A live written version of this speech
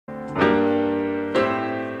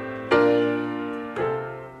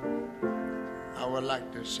would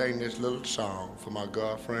like to sing this little song for my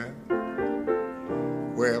girlfriend,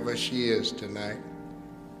 wherever she is tonight.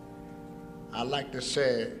 I'd like to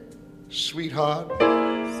say, sweetheart,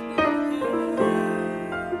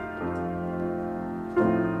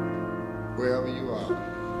 wherever you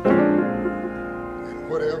are, and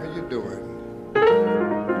whatever you're doing,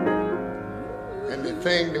 and the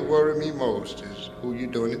thing that worries me most is who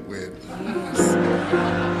you're doing it with.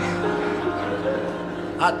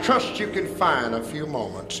 I trust you can find a few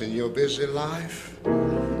moments in your busy life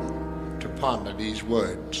to ponder these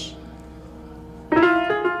words.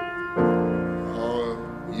 Oh,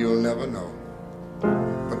 you'll never know.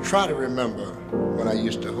 But try to remember when I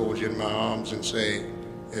used to hold you in my arms and say,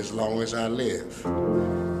 as long as I live,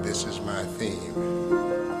 this is my theme.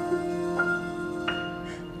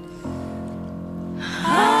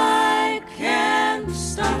 I can't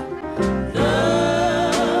stop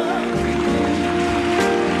loving you.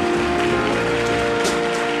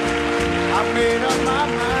 I made up my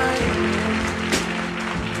mind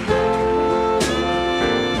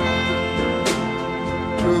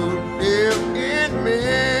to live in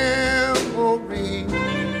memory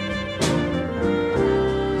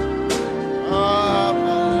of a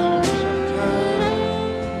lonesome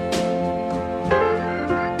time.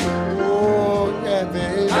 Oh, yeah,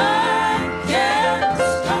 baby. I can't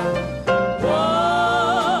stop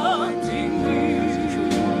wanting you.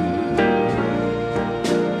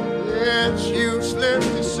 It's useless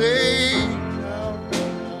to say now.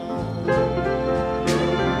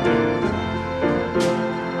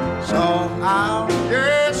 So I'll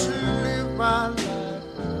just live my life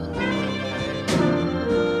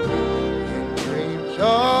in dreams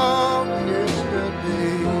of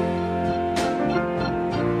yesterday.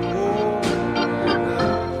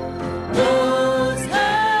 Those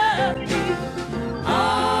happy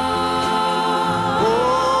hours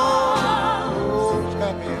Oh,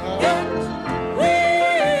 happy heart. that we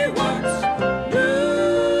once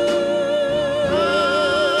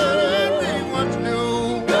Everyone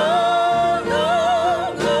knew. no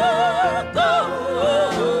longer go.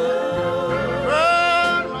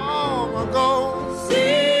 Long ago.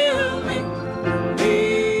 Still make me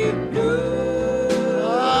blue.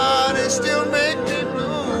 Ah, they still make me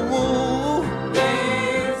blue.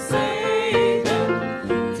 They say that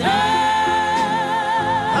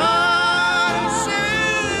time I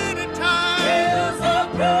say the time is a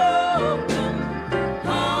broken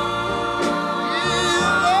heart,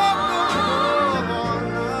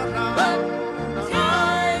 but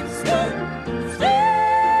time stood still.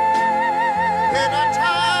 in a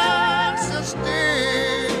time so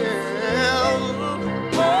still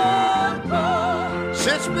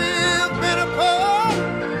since we've been apart.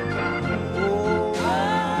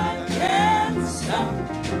 I can't stop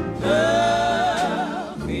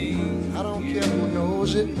loving. I don't care who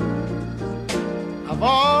knows it. I've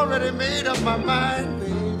already made up my mind,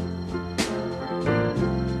 babe.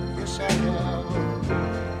 Yes, I have.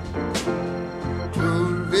 To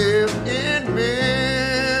live in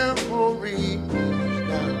memory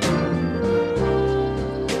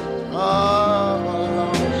of a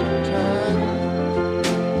lonesome time.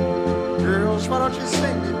 Girls, why don't you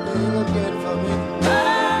sing it, babe, again for me? I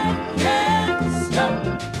can't stop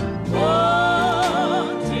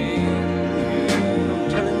wanting. I'm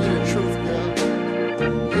telling you the truth, girl.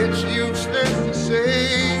 It's useless to say.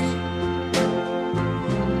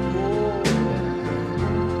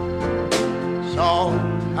 So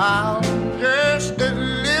I'll just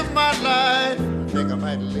live my life. I think I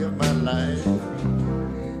might live my life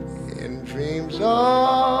in dreams of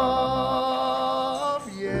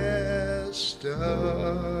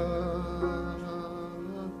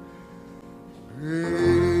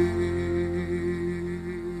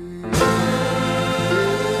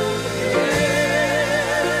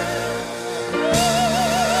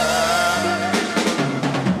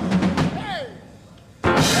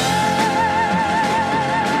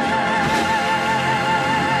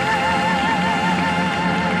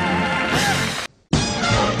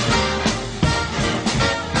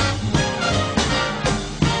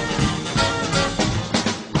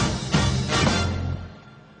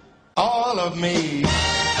all of me.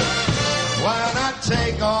 Why not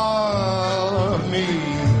take all of me?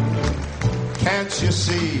 Can't you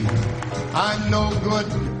see I'm no good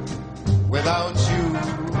without you?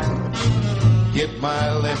 Get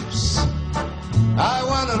my lips, I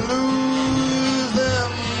wanna lose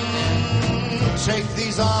them. Take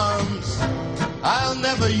these arms, I'll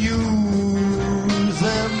never use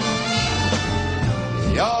them.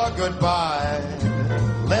 Your goodbye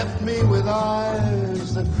left me with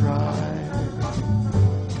eyes that cry.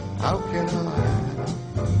 How can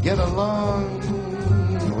I get along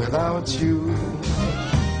want you.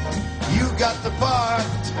 You got the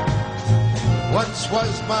part, once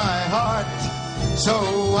was my heart. So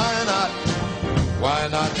why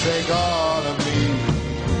not take all of me?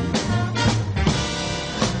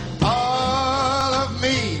 All of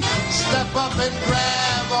me, step up and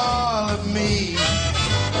grab all of me.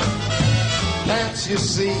 Can't you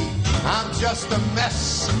see, I'm just a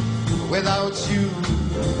mess without you.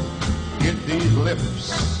 Get these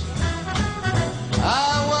lips,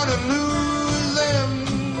 I wanna lose them.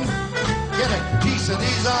 Get a piece of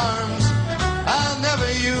these arms, I'll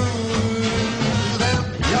never use them.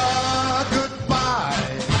 Your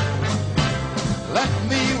goodbye left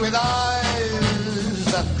me with eyes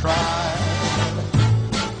that cry.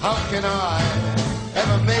 How can I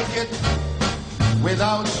ever make it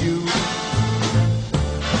without you?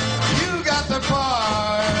 You got the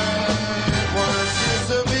part, once used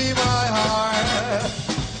to be my heart.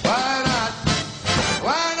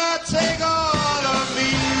 Why not take all of me?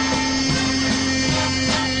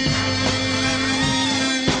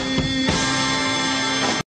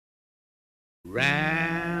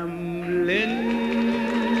 Ramblin'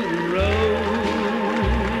 rose,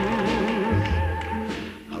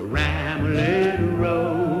 a ramblin'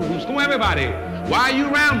 rose. Come on, everybody. Why you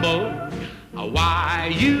ramble? Why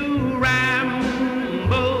you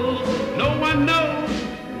ramble? No one knows.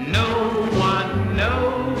 No one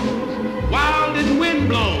knows. Wild and wind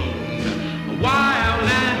blown. Wild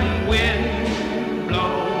and wind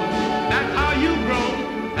blown. That's how you grow.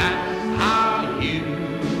 That's how you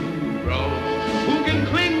grow. Who can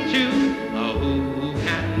cling to? Who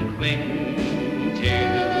can cling to?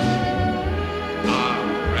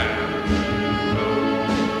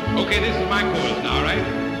 Okay, this is my chorus now, right?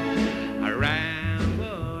 I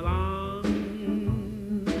ramble on,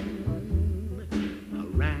 I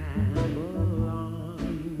ramble on.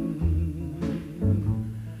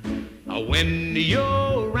 When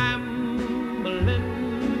you're rambling,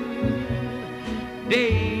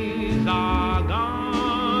 days are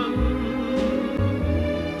gone.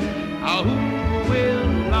 Who will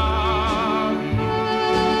love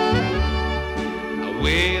you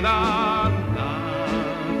without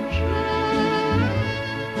love true?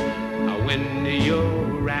 When you're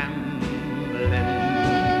rambling,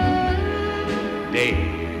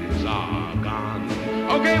 days are gone.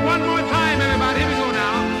 Okay, one more time, everybody. Here we go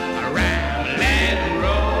now. A rambling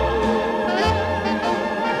road,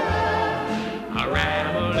 a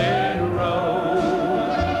rambling road.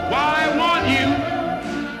 Why I want you?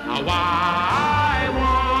 Why I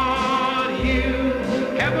want you?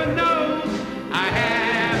 Heaven knows I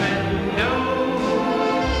haven't known.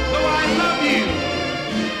 Though I love you,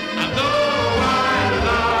 though I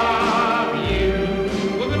love you,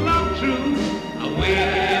 with a love true,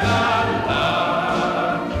 with a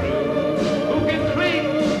love true. Who can cling?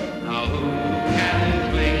 Who can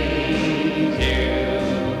cling to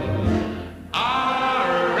a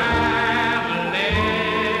rambling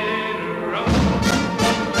road?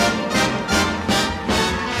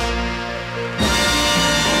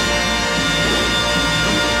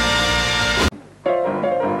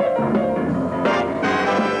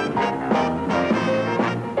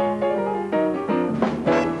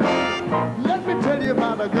 Let me tell you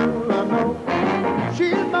about a girl I know.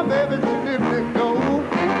 She's my baby, she lives next door.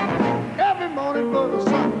 Every morning before the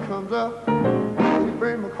sun comes up, she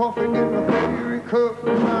brings me coffee in my favorite cup.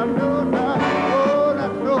 And I know now, oh, I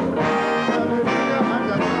know. Hallelujah, I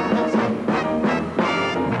got nothing.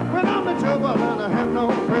 When I'm in trouble and I have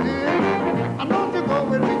no friend, I know to go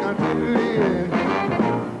with me until the end.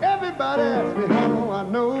 Everybody asks me how I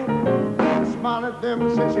know. I smile at them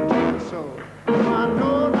and say she told me so. I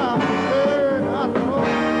know now, yeah, I know.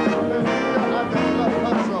 Hallelujah, I just love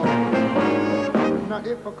her so. Now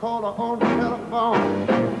if I call her on the telephone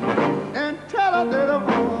and tell her that I'm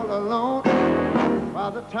all alone, by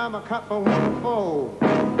the time I cut for one phone,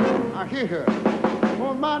 I hear her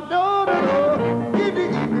on my door, in the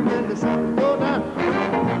evening when the sun goes down.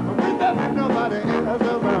 When there's nobody else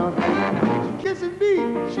around, she kisses me,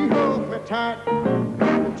 she holds me tight,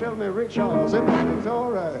 and tells me, Rick Charles, everything's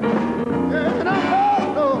all right. Yeah, and I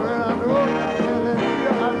know, and I know,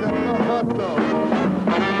 hallelujah, I just love her so.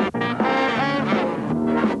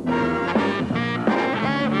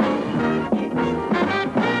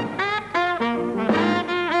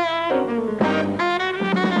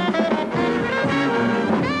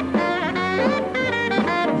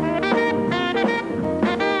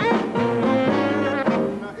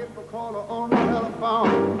 Now if I call her on the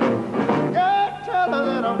telephone, yeah, tell her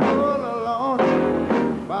that I'm all alone.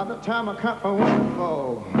 By the time I count from 1 to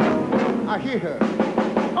 4, I hear her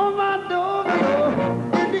on my door,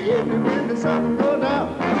 in the evening when the sun goes down.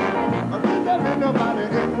 tell me nobody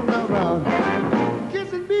ain't around.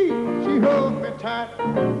 Kissing me, she holds me tight.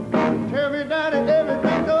 Tell me, Daddy,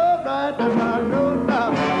 everything's all right. That's how I know now.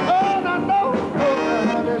 Oh, I know. Oh,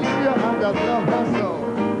 hallelujah, I just love her so.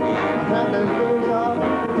 Hallelujah.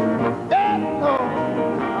 Yeah, oh,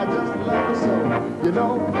 I just love her so. You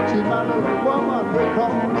know, she's my little woman way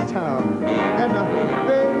across town. And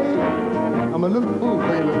baby, I'm a little fool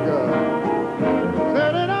for you, little girl.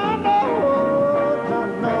 Said it, I know.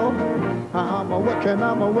 I'm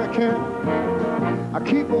a working. I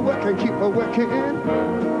keep a working.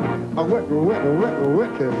 I work.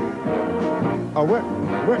 I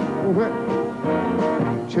work.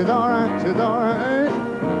 She's all right. She's all right.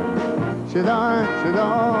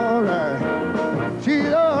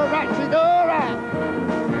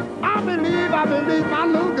 I believe my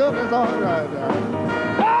little girl is all right.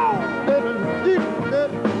 Oh, baby,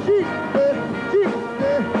 she.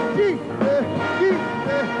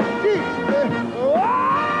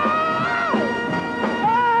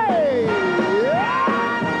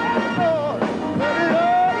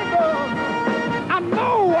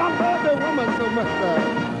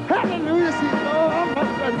 Hallelujah, she's all my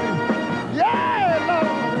friend. Yeah,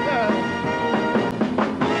 Lord, yeah.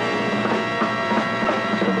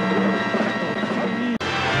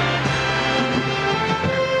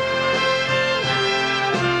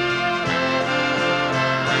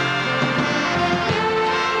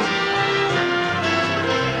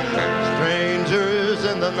 Strangers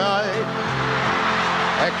in the night,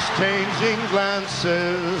 exchanging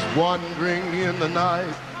glances, wandering in the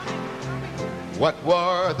night. What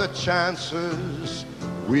were the chances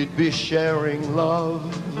we'd be sharing love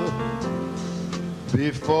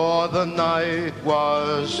before the night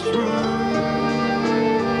was through?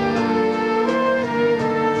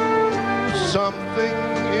 Something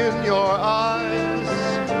in your eyes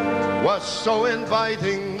was so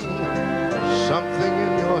inviting. Something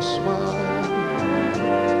in your smile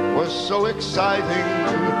was so exciting.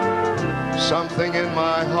 Something in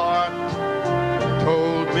my heart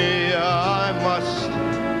told me I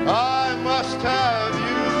must have you.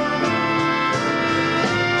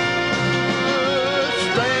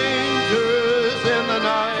 Strangers in the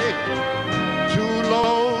night, two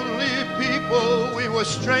lonely people, we were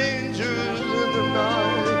strangers in the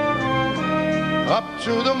night. Up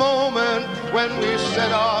to the moment when we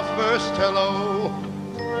said our first hello,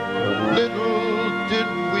 little did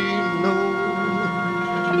we know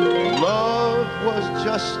love was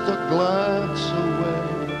just a glance away,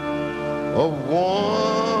 a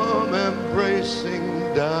warm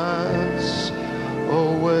embracing dance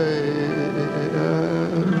away.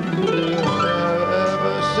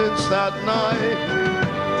 Ever since that night,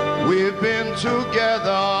 we've been together,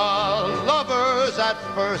 lovers at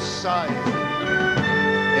first sight.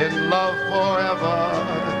 In love forever,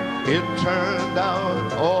 it turned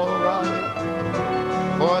out all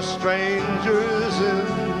right for strangers in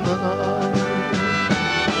the night.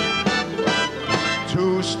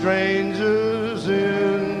 Two strangers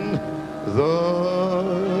in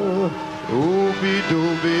the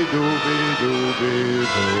ooby-dooby-dooby-dooby-doo.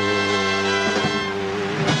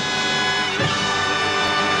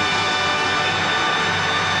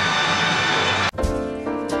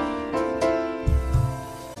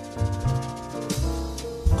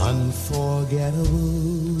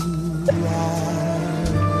 Unforgettable ride.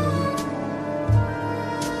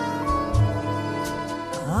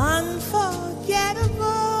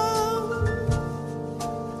 Unforgettable,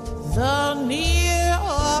 the near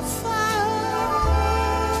or far.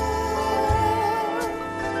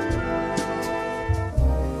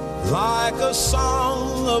 Like a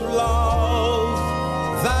song of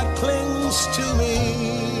love that clings to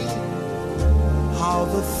me. How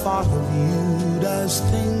the thought of you does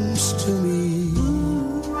things to me.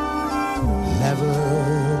 Never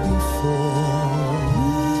before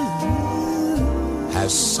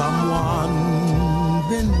has someone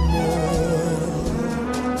been more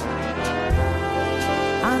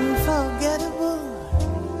unforgettable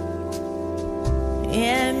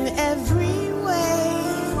in every way.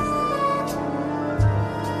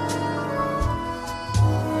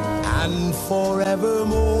 And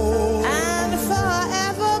forevermore. And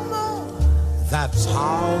forevermore. That's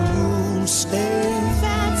how you'll stay.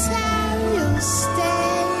 That's how you'll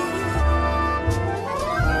stay.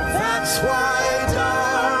 That's why,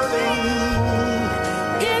 darling,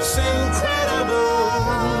 it's incredible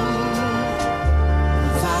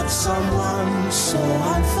that someone so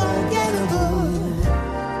unforgettable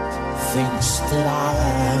thinks that I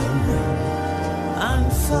am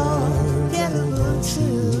unforgettable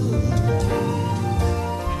too.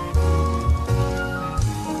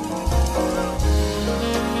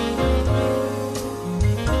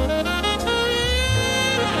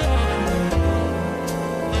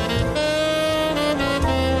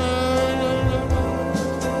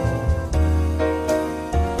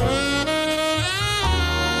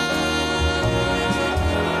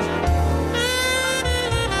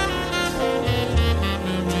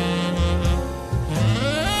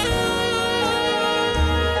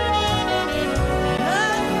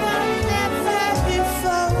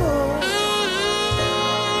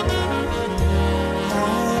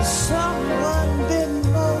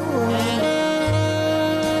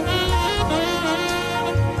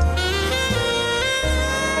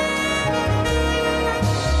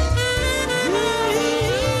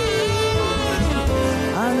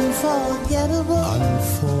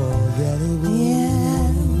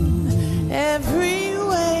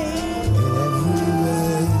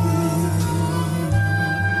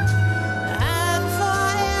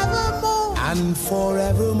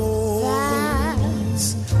 the moon. That's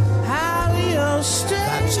how you'll stay.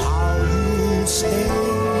 That's how you stay.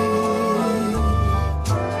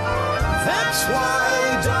 That's why,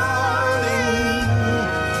 darling,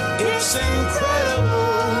 it's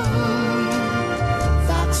incredible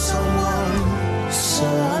that someone so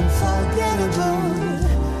unforgettable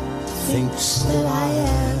thinks that I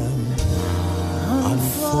am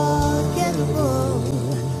unforgettable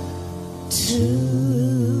too.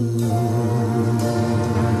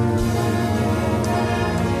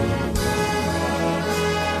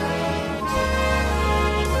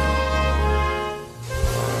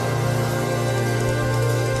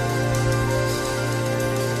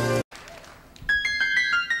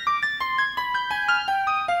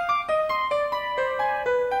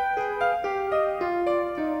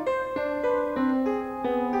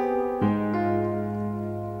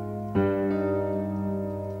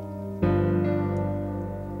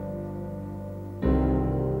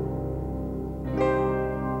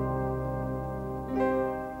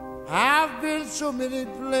 I've been so many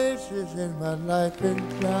places in my life and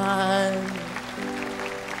time.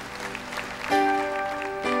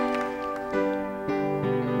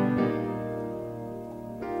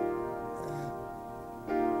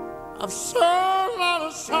 I've sung a lot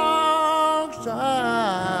of songs,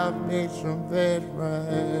 I've made some bad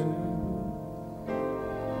rhymes.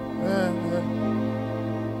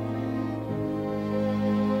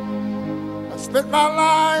 I spent my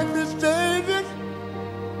life in stages,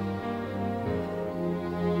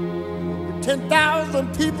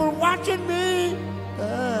 10,000 people watching me,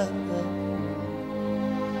 but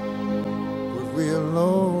we're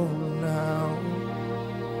alone now.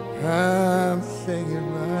 I'm singing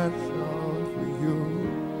my song for you.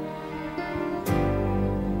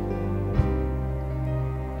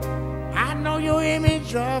 I know your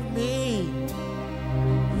image of me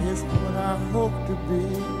is what I hope to be.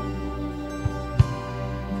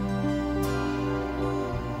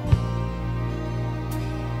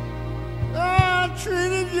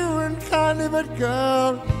 Treated you unkindly, but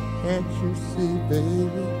girl, can't you see,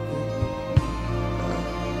 baby?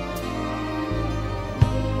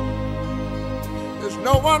 There's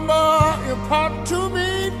no one more important to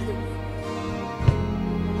me.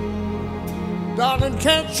 Darling,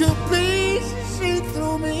 can't you please see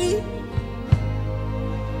through me?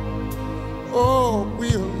 Oh,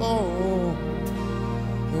 we alone,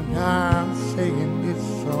 and I'm singing this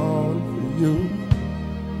song for you.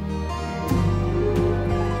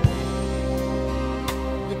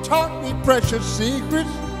 Taught me precious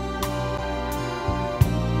secrets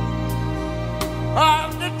of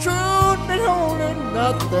the truth and holding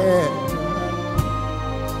nothing.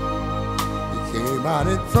 You came out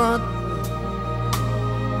in front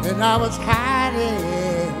and I was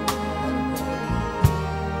hiding.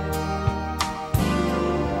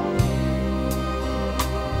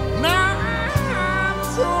 Now I'm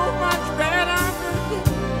so much better,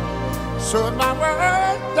 so if my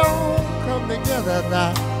words don't come together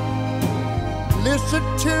now, listen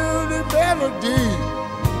to the melody,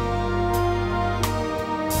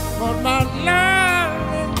 for my love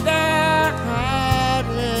is there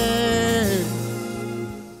hiding.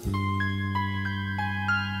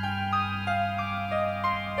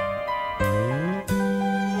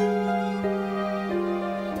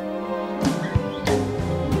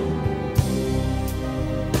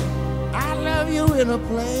 I love you in a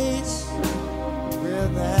place where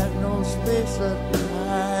there's no space or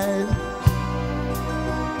time.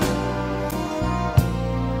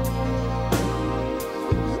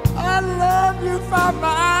 I love you for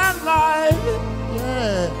my life,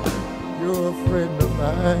 yeah, you're a friend of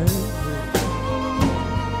mine.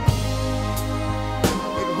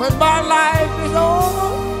 And when my life is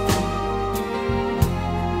over,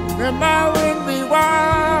 remember when we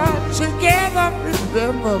were together,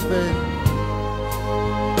 remember, baby,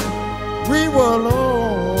 we were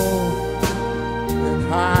alone,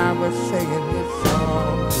 and I was singing this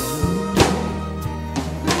song to you.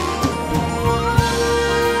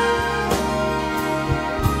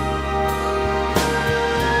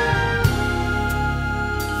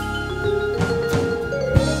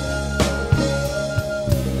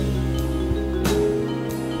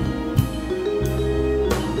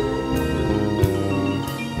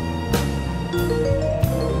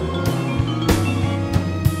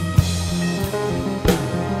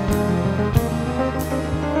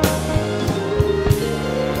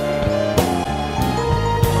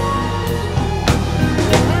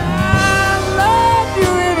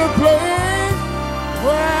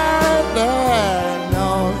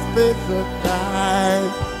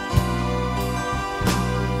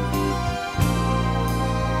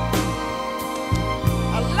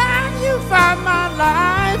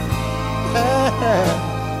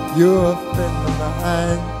 you're a friend of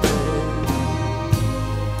mine.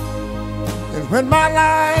 And when my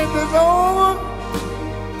life is over,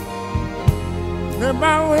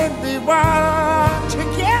 remember when we were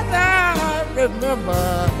together,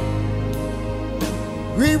 remember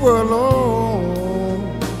we were alone,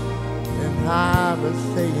 and I was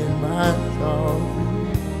saying my song.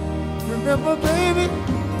 Remember, baby,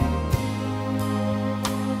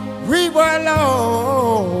 we were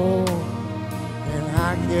alone, and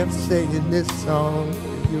I kept singing this song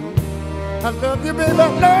to you. I love you, baby, I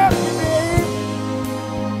love you, baby.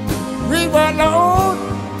 We were alone,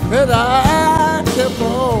 and I kept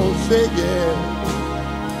on singing.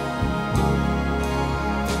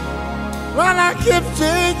 While I kept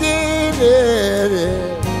singing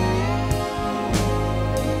it,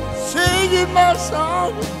 singing my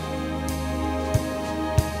song.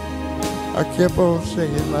 I kept on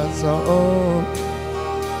singing my song,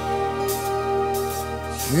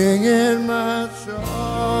 singing my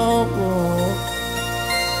song.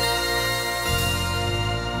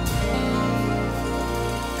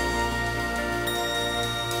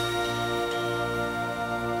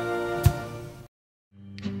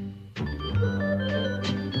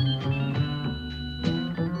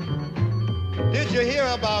 Did you hear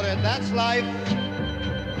about it? That's life.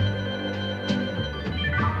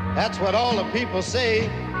 That's what all the people say.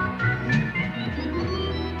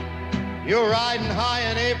 You're riding high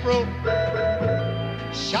in April,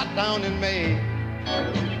 shot down in May.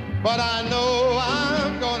 But I know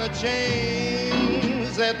I'm gonna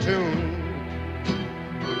change that tune.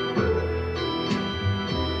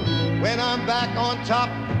 When I'm back on top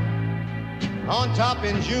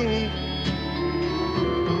in June,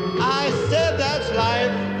 I said that's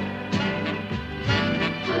life.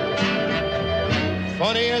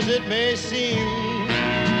 Funny as it may seem,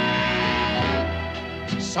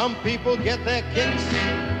 some people get their kicks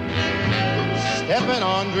stepping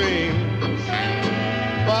on dreams,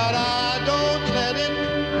 but I don't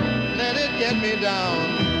let it get me down.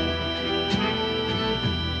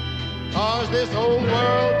 'Cause this old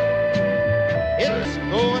world, it's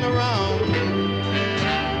going around.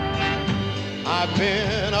 I've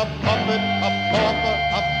been a puppet, a pauper,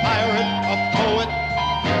 a pirate, a poet,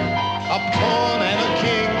 a pawn and a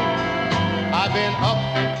king. I've been up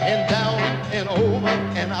and down and over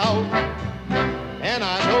and out. And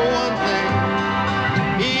I know one thing,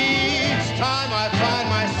 each time I find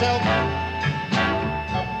myself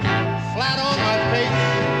flat on my face,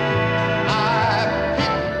 I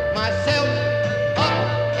pick myself up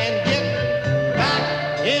and get back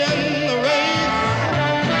in the race.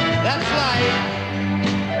 That's life.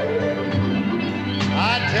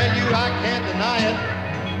 I tell you, I can't deny it.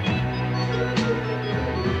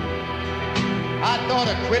 I thought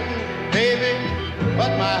of quitting, baby,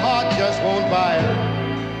 but my heart just won't buy it.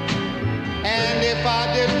 And if I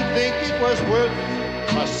didn't think it was worth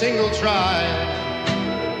a single try,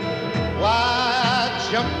 why, I'd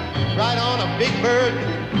jump right on a big bird,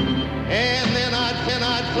 and then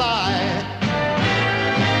I'd fly.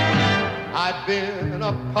 I've been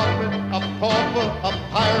a puppet, a pauper, a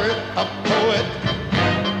pirate, a poet,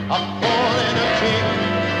 a pawn and a king.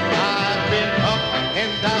 I've been up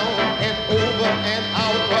and down and over and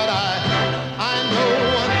out, but I know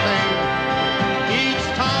one thing. Each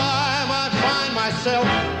time I find myself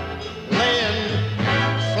laying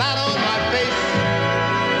flat on my face,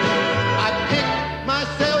 I pick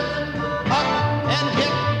myself up and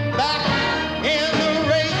get back in the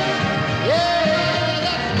race. Yeah,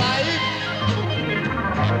 that's life.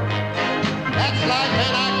 That's life,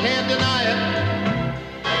 and I can't deny it.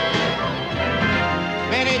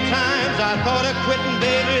 Many times I thought of quitting,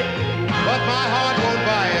 baby, but my heart won't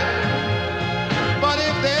buy it. But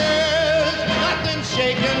if there's nothing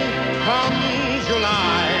shaking come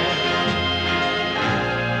July,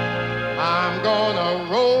 I'm gonna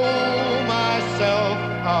roll myself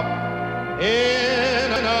up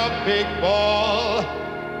in a big ball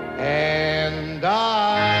and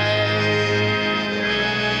die.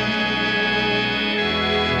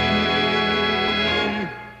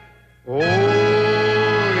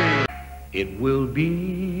 Oh, it will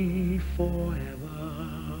be forever,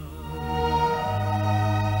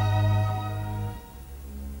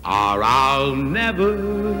 or I'll never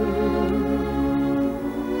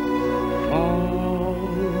fall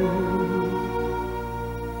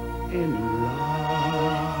in love.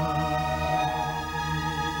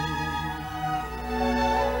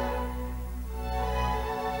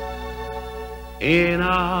 In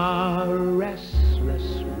a restless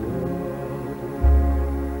world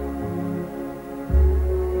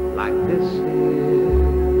like this is,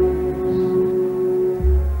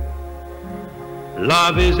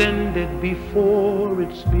 Love is ended before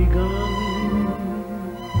it's begun.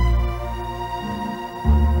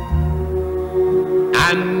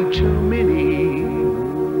 And too many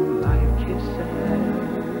life kisses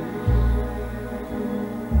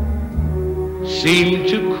seem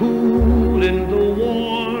to cool in the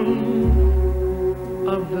warmth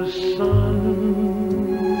of the sun.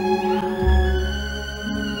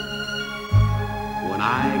 When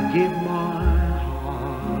I give my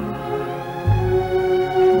heart,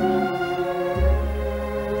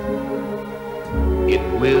 it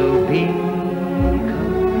will be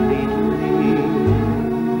completely,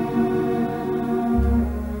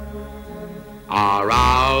 or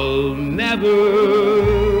I'll never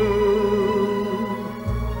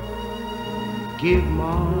give my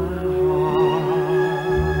heart.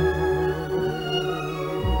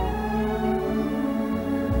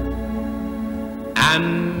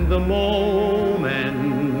 And the moment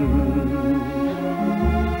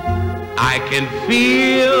I can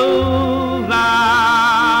feel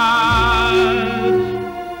that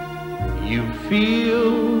you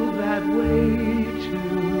feel that way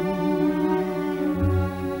too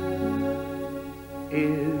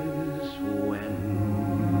is when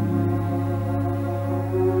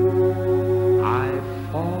I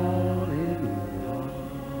fall in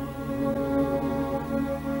love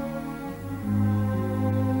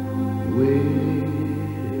with you.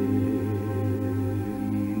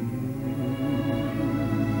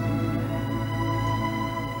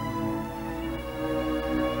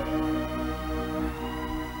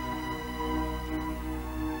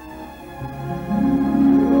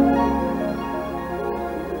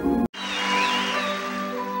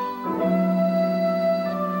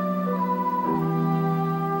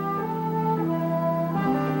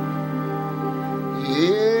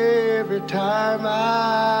 Every time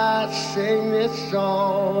I sing this song,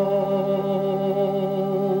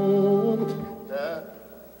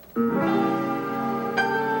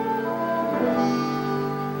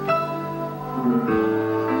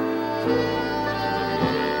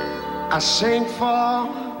 I sing for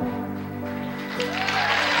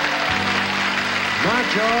my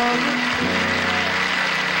Georgia.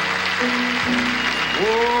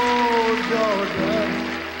 Oh,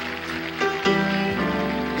 Georgia.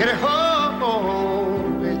 Get it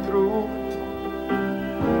home and through.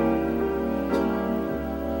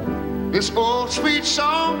 This old sweet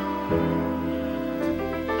song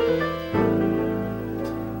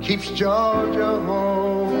keeps Georgia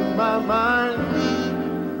on my mind.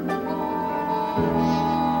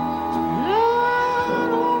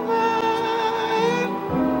 Lord, oh,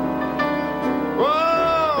 man.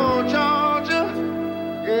 Oh, Georgia,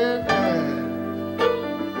 yeah.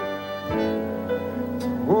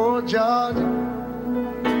 Oh, Georgia,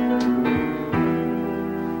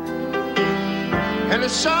 and the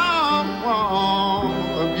song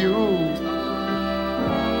of you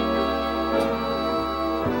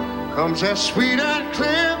comes as sweet and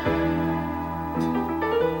clear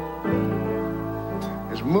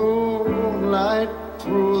as moonlight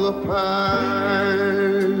through the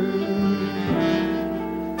pines.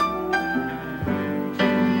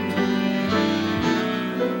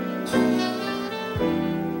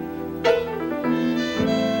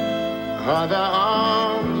 Other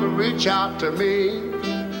arms reach out to me,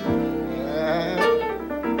 yeah.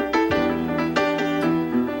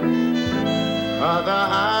 Other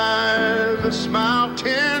eyes that smile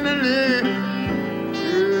tenderly,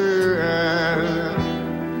 yeah.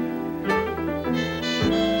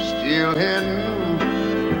 Still in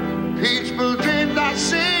peaceful dreams I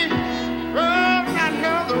see, oh, I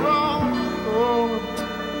know the wrong road.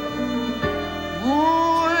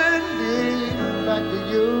 Ooh, indeed, back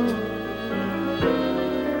to you.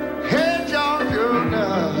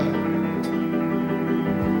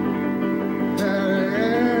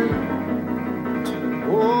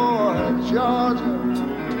 Georgia,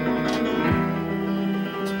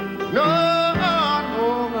 no,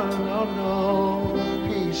 no, no, no,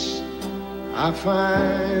 peace I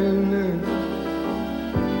find.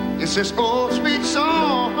 It's this old sweet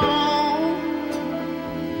song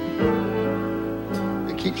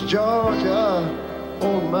that keeps Georgia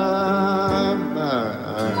on my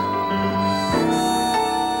mind.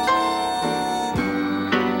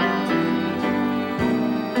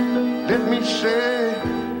 Let me say,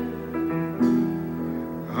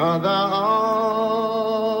 other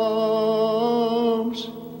arms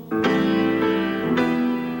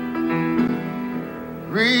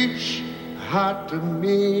reach out to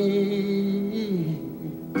me.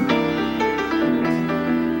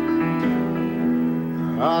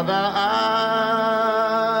 Other eyes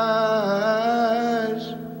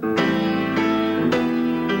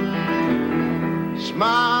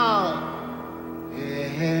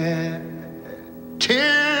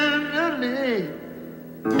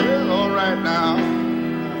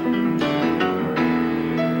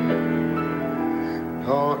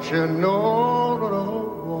you know,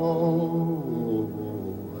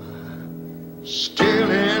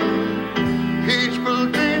 still in peaceful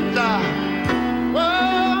dreams. Well,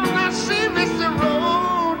 I see Mr.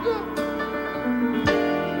 Road,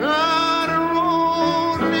 the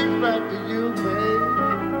road leads back to you, babe.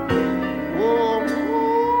 Oh,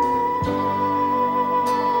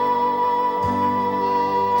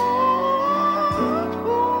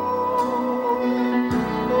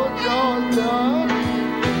 Georgia,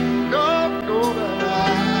 don't go that.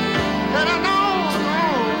 And I know,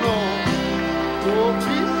 oh,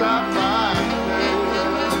 peace I find.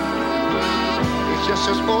 It's just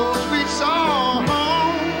this old sweet song.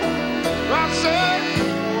 I said,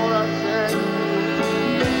 what I said.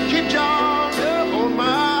 Keep Georgia on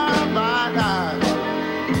my mind.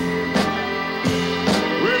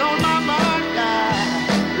 Well, on my mind,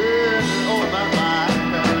 yeah, on my mind.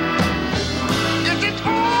 It's this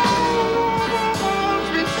old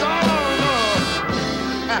sweet song.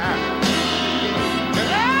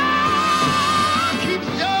 Keep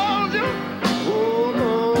Georgia,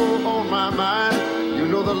 on my mind. You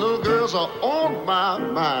know the little girls are on my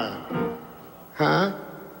mind. Huh?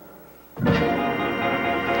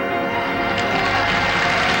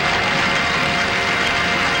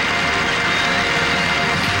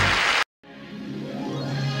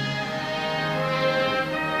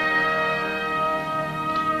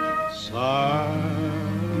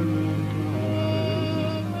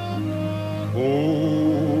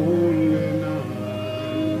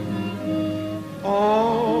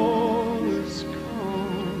 All is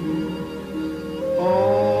calm,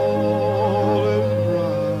 all is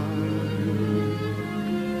bright.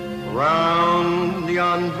 Round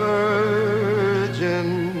yon virgin,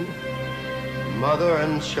 mother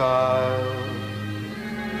and child,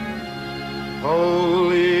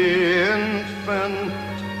 holy infant,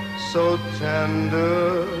 so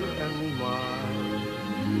tender and mild,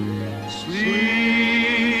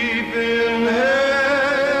 sleep in heavenly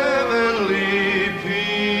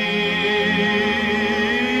peace,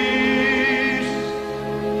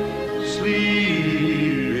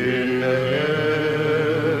 sleep in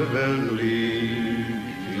heavenly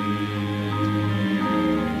peace.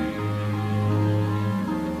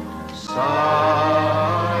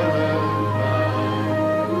 Silent night,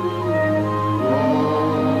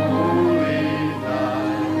 holy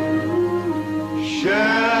night,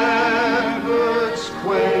 shepherds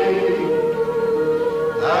quake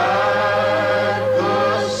at the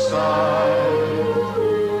sight,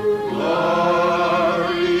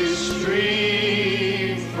 glory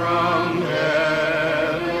stream from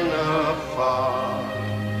heaven afar,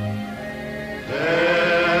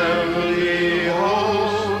 heavenly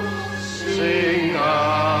hosts sing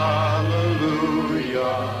hallelujah.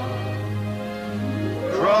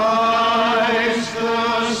 Christ the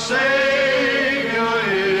Savior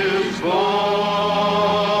is born.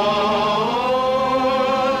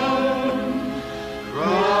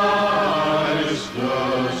 Christ the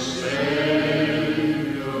Savior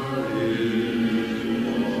is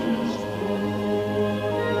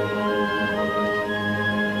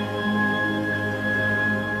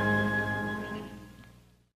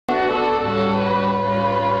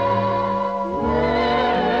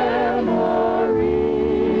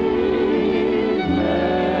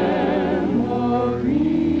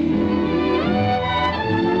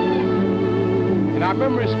In our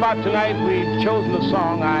memory spot tonight, we've chosen a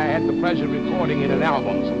song I had the pleasure of recording in an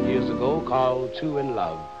album some years ago called Two in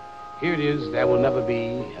Love. Here it is, There Will Never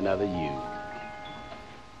Be Another You.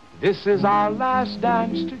 This is our last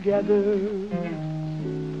dance together.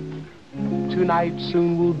 Tonight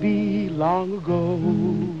soon will be long ago.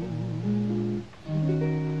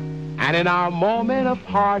 And in our moment of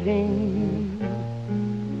parting,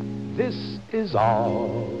 this is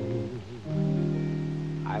all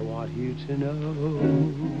I want you to know.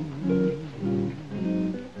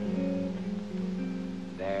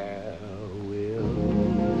 There will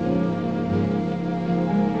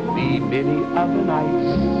be many other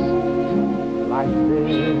nights like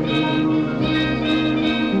this,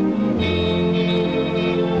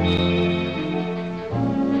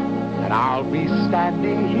 and I'll be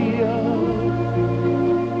standing here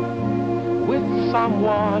with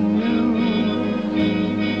someone new.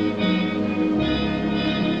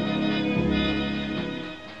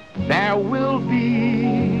 There will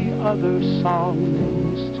be other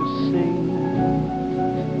songs to sing,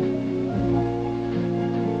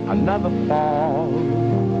 another fall,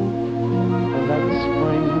 another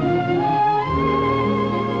spring,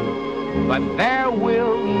 but there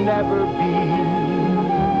will never be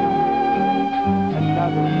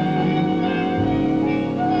another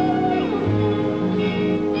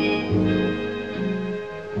you.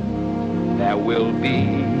 will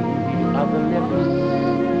be other lips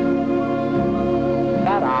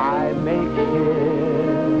that I may kiss.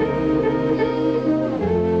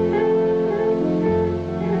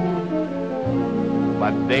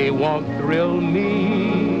 But they won't thrill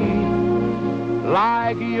me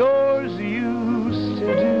like yours used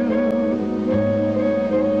to do.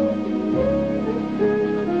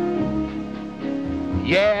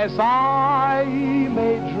 Yes, I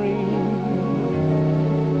may dream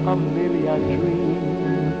a million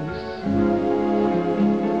dreams,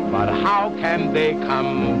 but how can they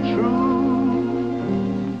come true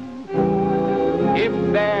if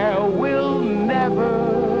there will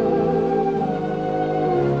never,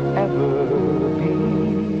 ever be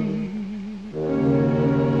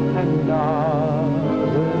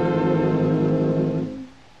another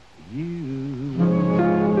you?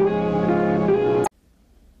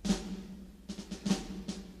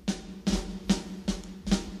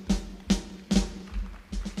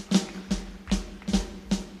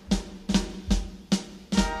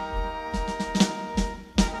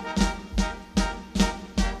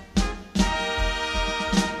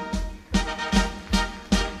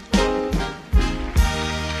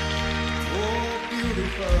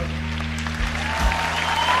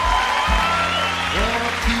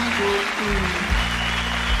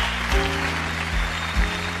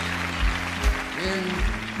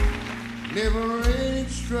 Never-ending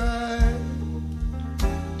strife.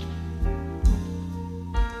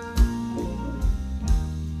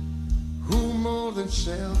 Who more than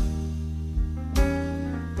self?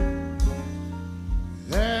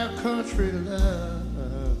 Their country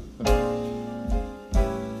love.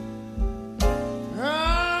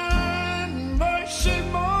 And mercy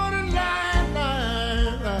more than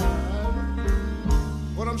life.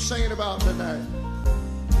 What I'm singing about tonight.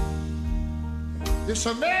 This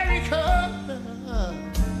America,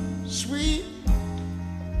 sweet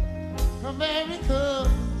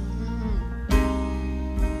America,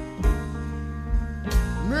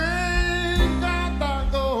 may God thy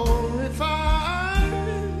glorify,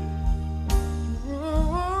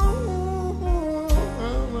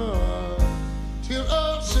 till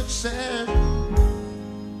of success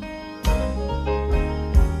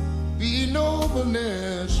be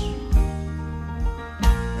nobleness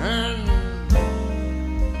and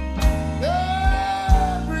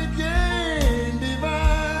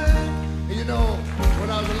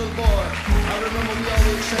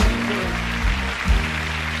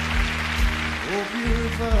oh,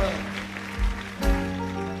 beautiful,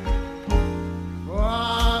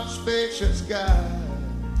 broad, spacious sky,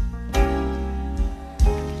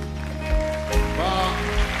 far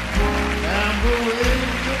amber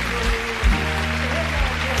wings of grace,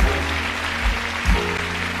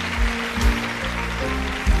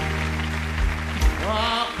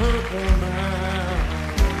 far purple mountain,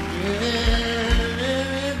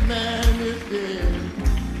 man is dead.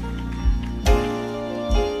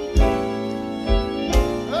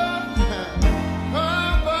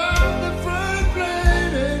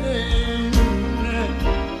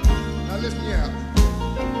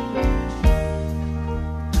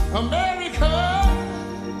 America,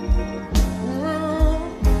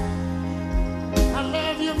 I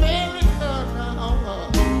love you,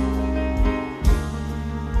 America.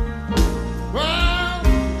 Well,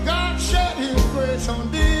 God shed His grace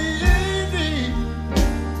on thee.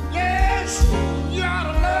 Yes, you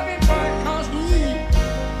ought to love Him because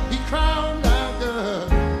He crowned our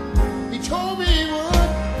good. He told me He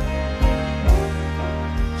would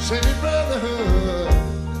send His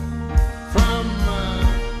brotherhood from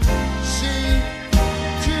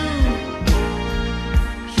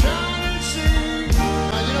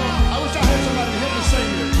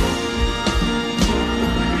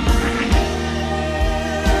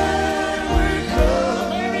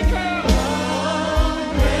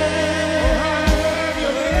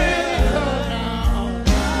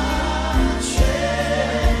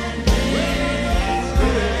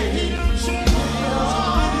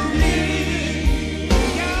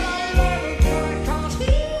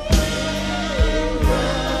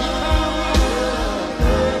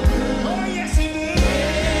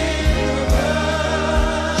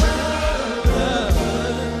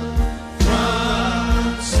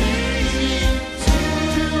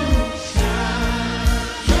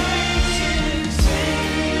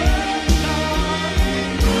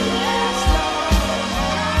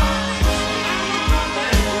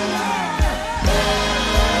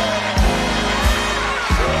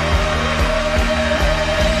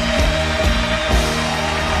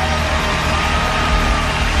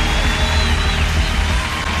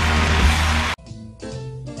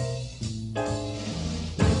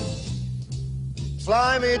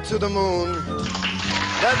to the moon.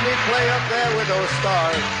 Let me play up there with those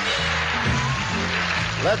stars.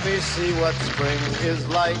 Let me see what spring is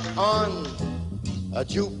like on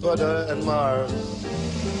Jupiter and Mars.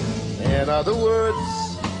 In other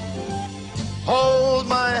words, hold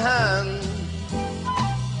my hand.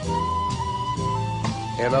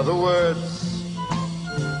 In other words,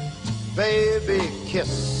 baby,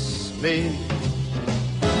 kiss me.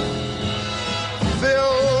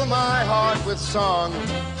 Fill my heart with song.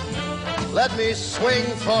 Let me swing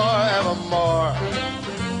forevermore.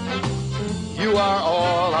 You are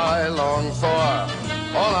all I long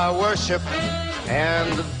for, all I worship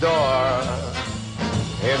and adore.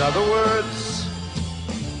 In other words,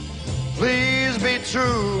 please be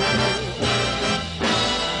true.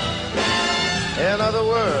 In other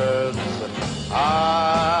words,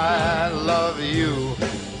 I love you.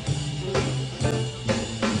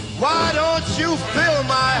 Why don't you fill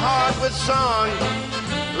my heart with song?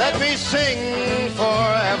 Let me sing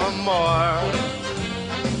forevermore.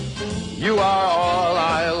 You are all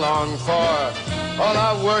I long for, all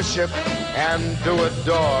I worship and do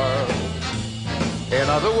adore. In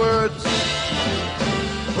other words,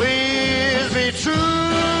 please be true.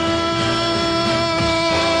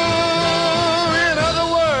 In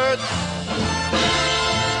other words,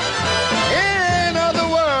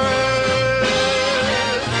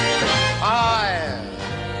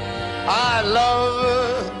 I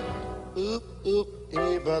love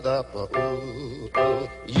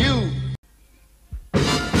you.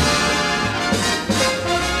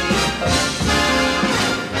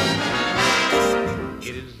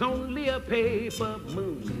 It is only a paper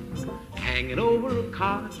moon hanging over a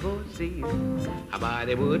cardboard sea. But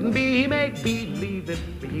it wouldn't be make-believe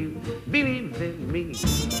if you believed in me.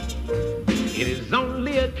 It is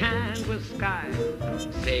only a canvas sky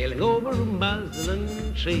sailing over a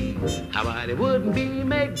muslin tree. But it wouldn't be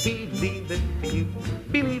make-believe if you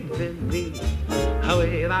believed in me.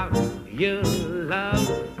 Without your love,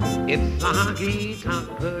 it's a honky-tonk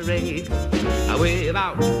parade.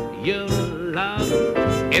 Without your love,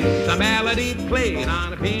 it's a melody played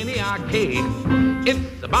on a penny arcade.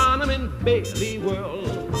 It's a Barnum and Bailey world,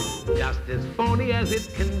 just as phony as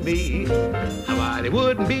it can be. But it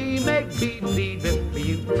wouldn't be make-believe if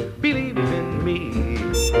you believed in me.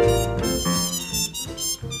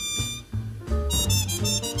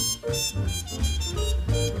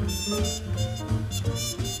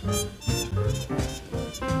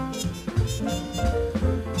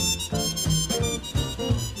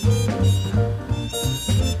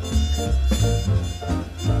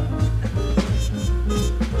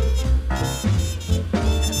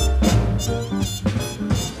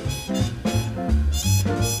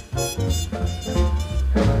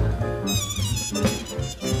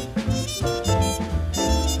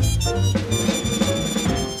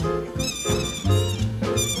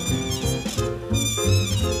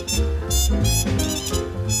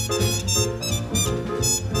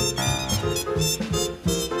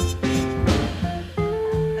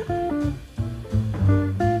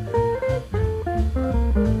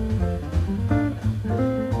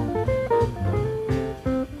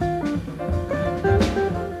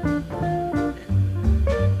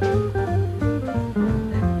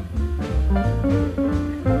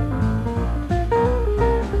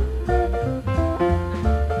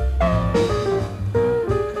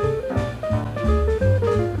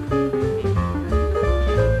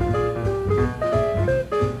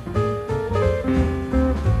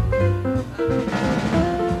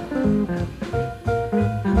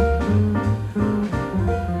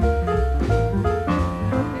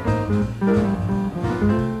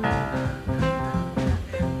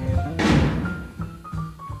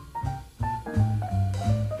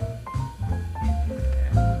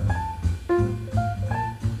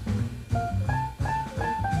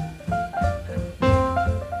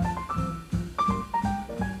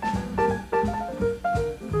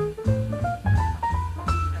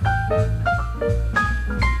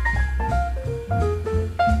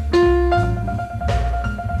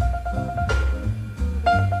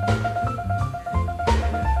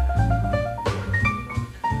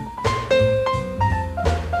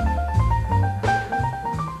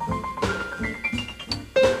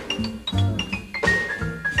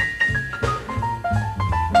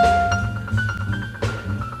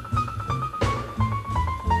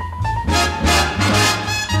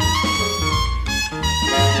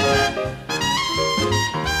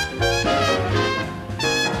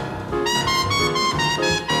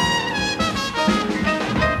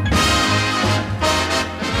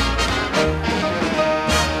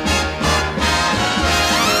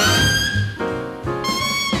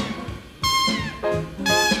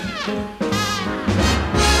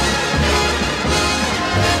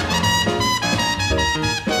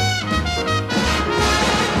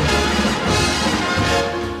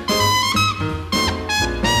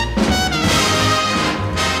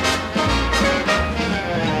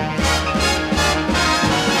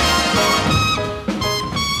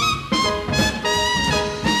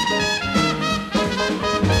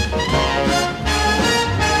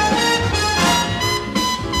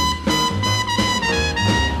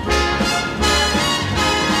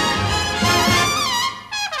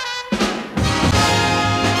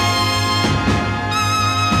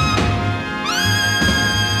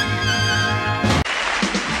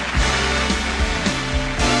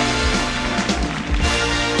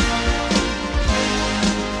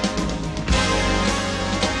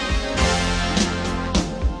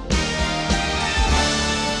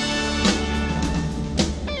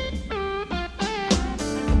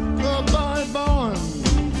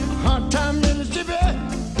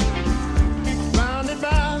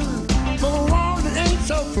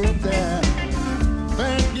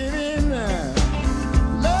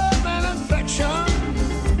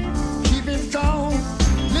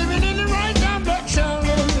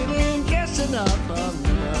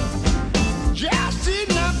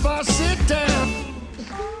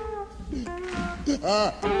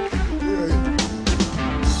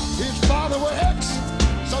 His father works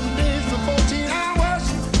some days for 14 hours,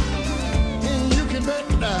 and you can bet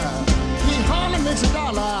he hardly makes $1.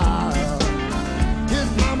 His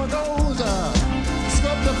mama goes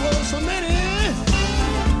scrub the clothes for many,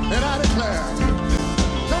 and I declare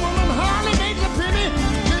some of them hardly make a penny,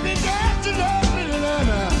 living just enough,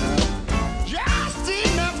 just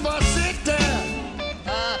enough for sit there.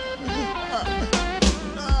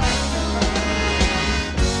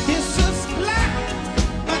 His sister's black,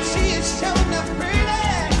 but she is showing up pretty.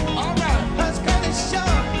 All right. Her skirt is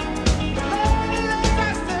short, the Lord is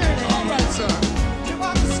over 30. All right, son. To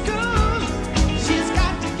walk to school, she's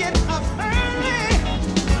got to get up early.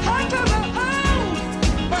 Her clothes are old,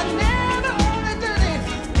 but never only dirty.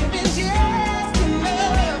 If it's just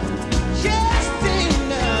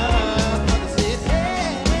enough for the city.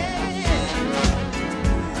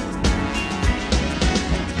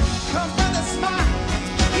 Her brother's smart,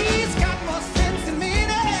 he's got more sense than me.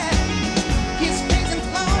 He's facing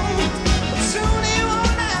flown, but soon he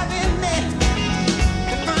won't have any.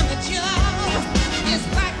 To find a job is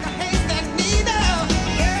like a haystack needle.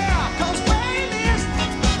 Yeah, 'cause wages,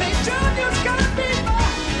 they junior's gonna be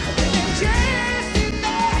more than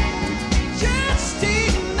just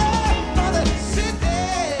enough for the city.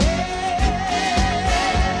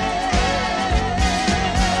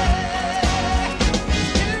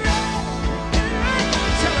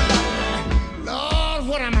 Lord,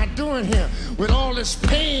 what am I doing here with all this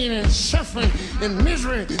pain and suffering and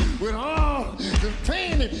misery, with all the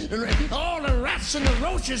pain and all the rats and the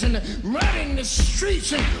roaches and the mud in the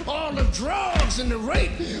streets and all the drugs and the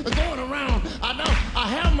rape going around? I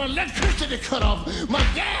have my electricity cut off. My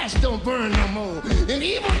gas don't burn no more. And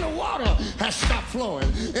even the water has stopped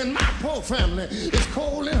flowing. And my poor family is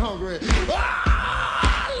cold and hungry. Oh,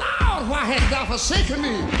 Lord, why hast thou forsaken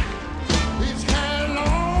me? His hand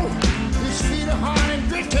long, his feet are hard and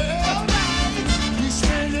gritty. He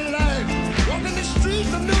spends his life walking the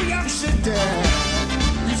streets of New York City.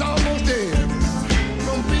 He's almost dead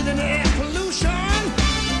from breathing the air pollution.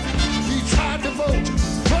 He tried to vote,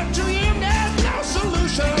 but to him there's no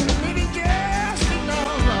solution. Living just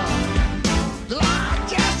enough, Lord,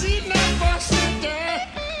 just enough for city.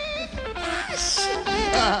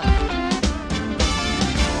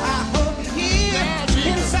 I hope you hear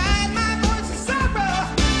inside my voice of sorrow,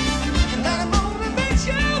 and that it motivates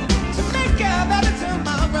you to make a better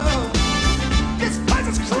tomorrow. This place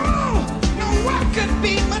is cruel, no one could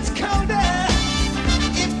be much colder.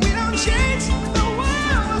 If we don't change, the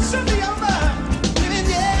world will soon be over. Living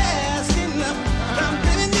just enough, I'm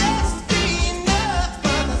living just enough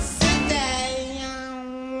for the city.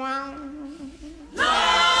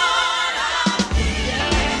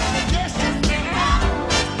 Just enough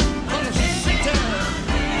for the city.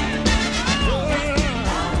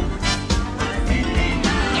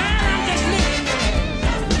 I'm just living there.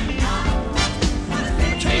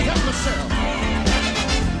 I can't help myself.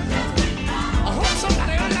 I hope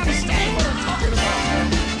somebody understands what I'm talking about.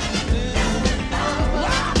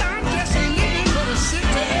 Lord, I'm just living for the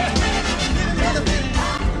city.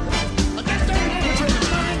 I just don't live until the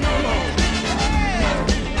time no more.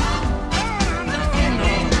 No.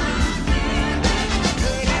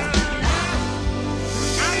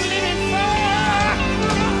 I'm living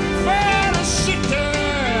for the city.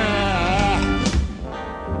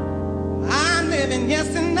 I'm living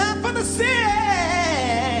just enough for the city.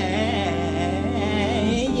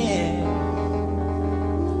 Yeah.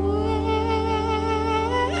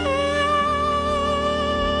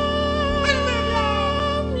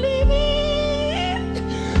 I'm living.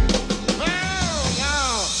 Oh, no.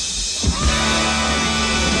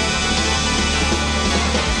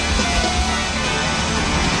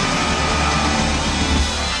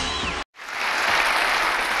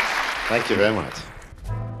 Thank you very much.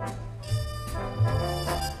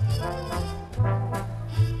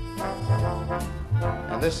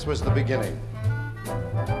 And this was the beginning.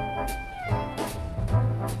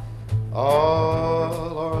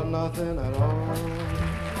 All or nothing at all.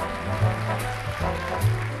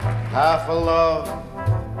 Half a love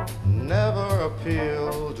never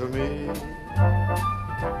appealed to me.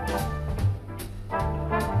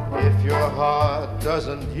 If your heart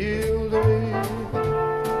doesn't yield to me,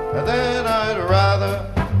 then I'd rather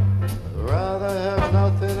have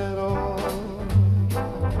nothing at all.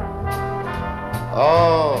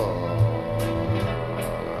 Oh,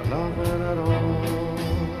 nothing at all.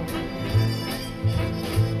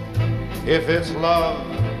 If it's love,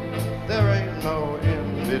 there ain't no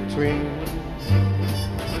in between.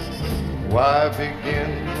 Why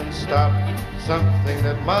begin and stop something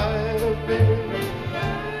that might have been?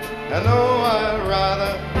 And no, I'd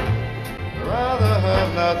rather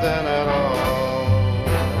have nothing at all.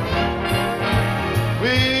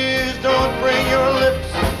 Please don't bring your lips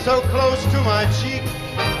so close to my cheek.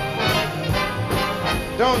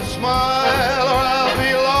 Don't smile or I'll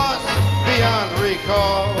be lost beyond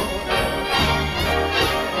recall.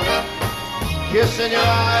 Kiss in your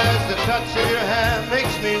eyes, the touch of your hand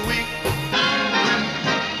makes me weak.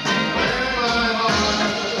 And my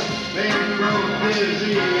heart may grow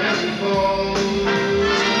dizzy and cold.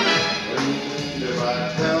 And if I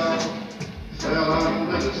fell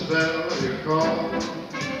under the spell of your call,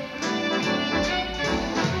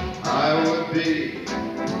 I'd be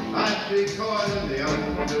caught in the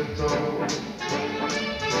undertow.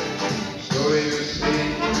 So you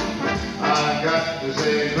see, I've got to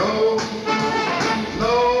say no,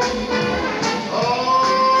 no, oh,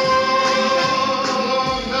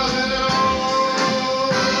 nothing at all.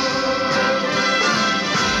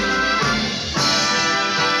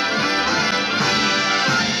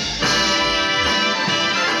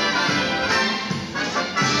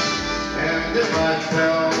 And if I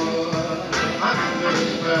fell under the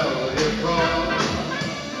spell of your call,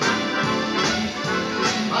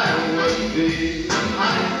 I'd be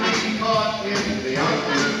caught in the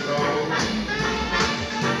undertow.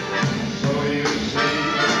 So you see,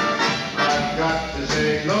 I've got to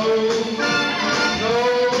say no, no,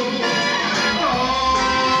 oh,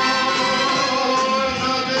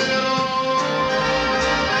 nothing at all.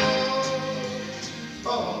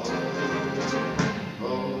 Oh, nothing at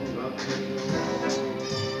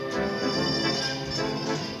all.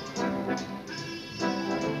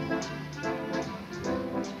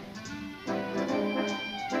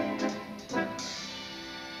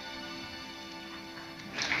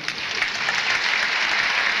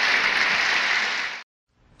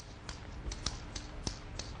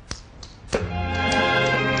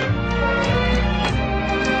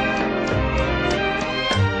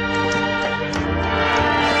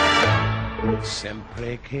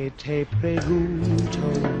 Sempre che te pregunto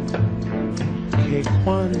che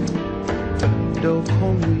quando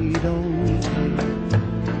convido te,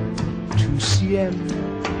 tu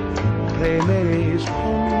siempre me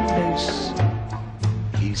respondes,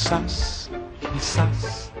 quizás,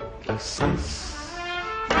 quizás, quizás.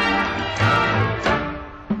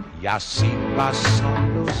 Y así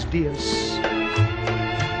pasan los días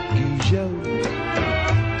y yo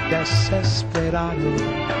desesperado,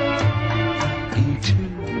 y tú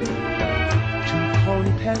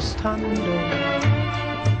contestando,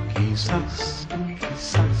 quizás,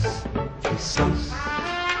 quizás, quizás.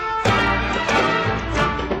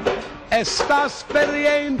 Estás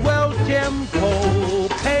perdiendo el tiempo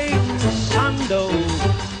pensando,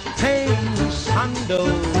 pensando,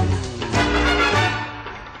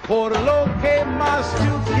 por lo que más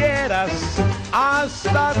tú quieras,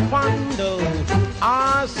 hasta cuándo,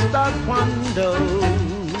 hasta cuándo.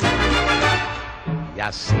 Y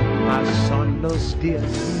así pasan los días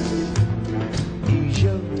y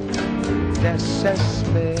yo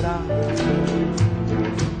desesperado,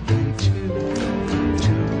 y tú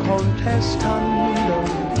contestando,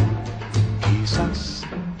 quizás,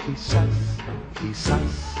 quizás,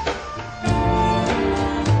 quizás.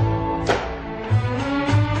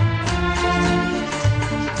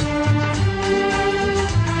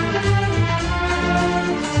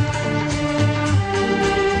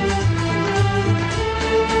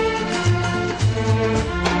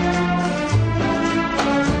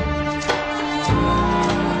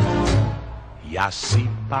 Y así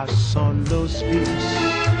pasan los días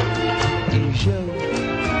y yo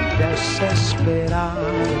desesperado,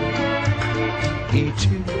 y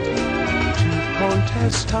tú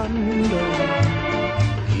contestando,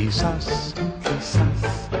 quizás,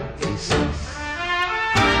 quizás, quizás.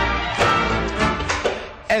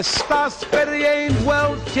 Estás perdiendo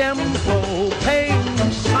el tiempo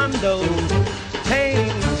pensando,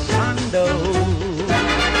 pensando,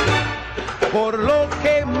 por lo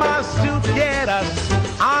que más tú quieras,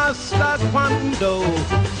 hasta cuándo,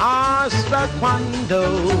 hasta cuándo.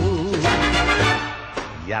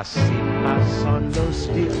 Y así pasan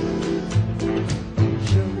los días y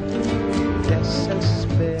yo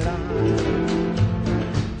desesperado,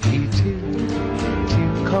 y tú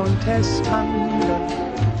contestando,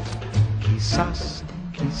 quizás,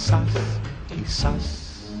 quizás, quizás,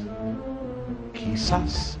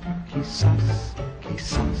 quizás, quizás,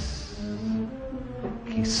 quizás.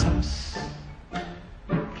 Quizás,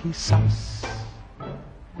 quizás,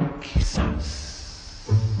 quizás.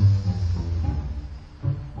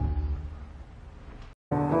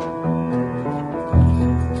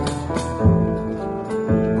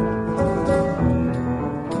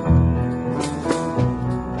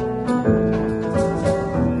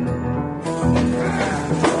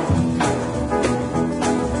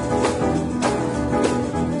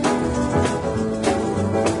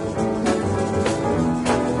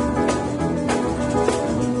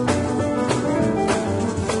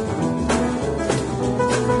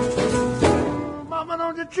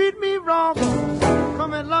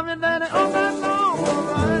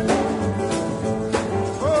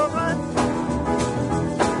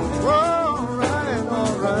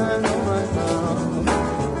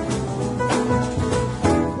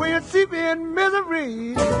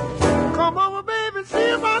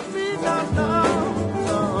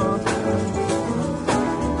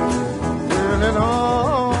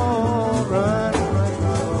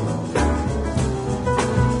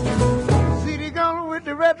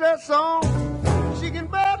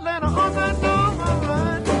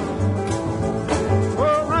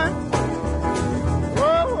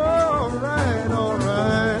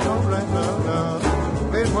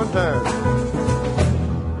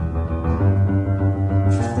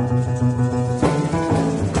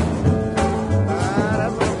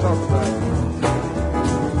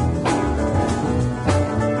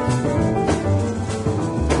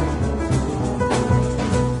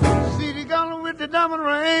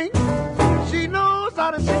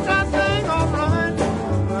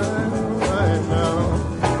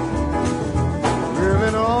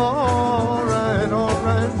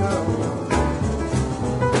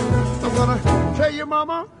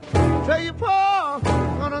 tell you, Paul,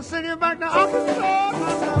 gonna send you back to Arkansas.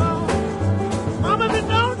 Mama, if you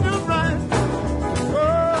don't do right,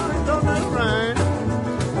 oh, you don't do right.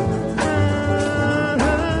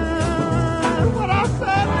 What I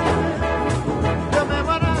said, tell me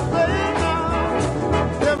what I say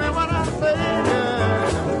now. Tell me what I say,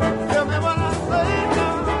 yeah. Tell me what I say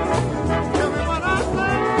now. Tell me what I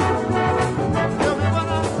say. Tell me what I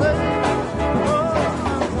say.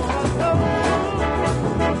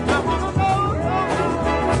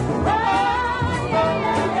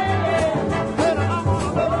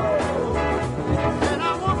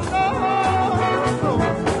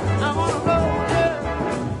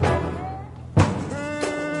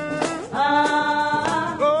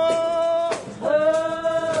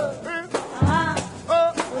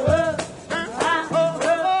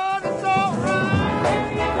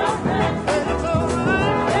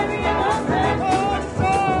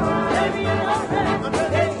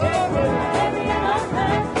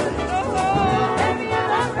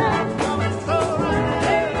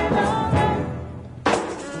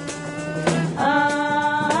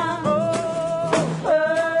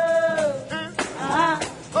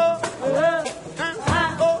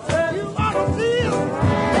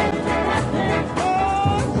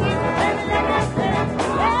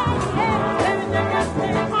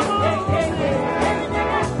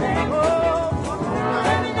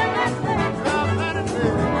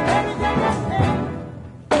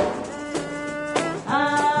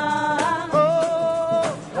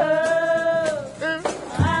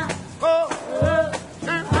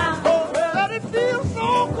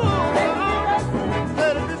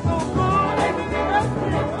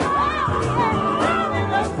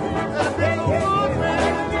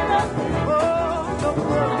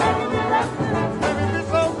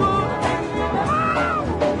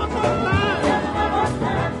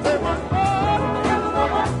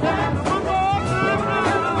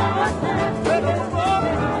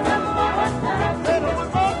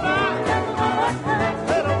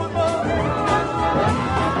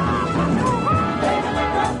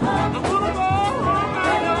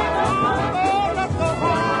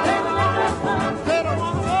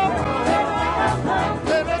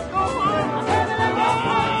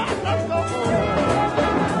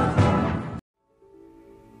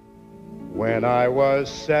 When I was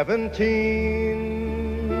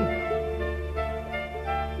 17,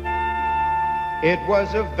 it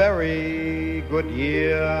was a very good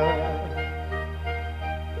year.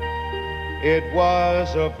 It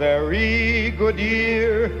was a very good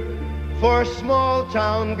year for small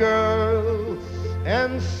town girls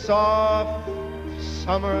and soft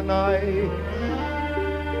summer nights.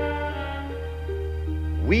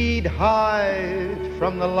 We'd hide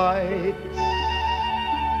from the lights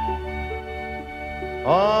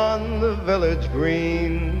on the village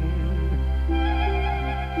green.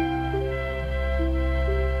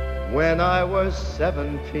 When I was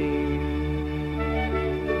 17.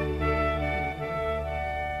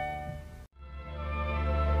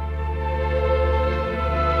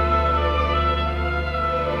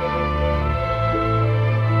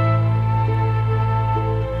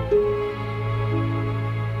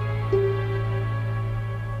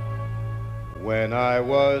 When I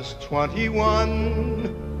was 21,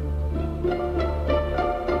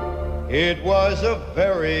 it was a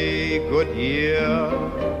very good year.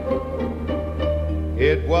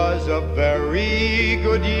 It was a very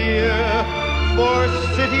good year for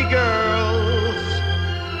city girls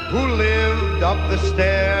who lived up the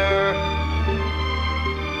stair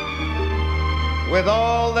with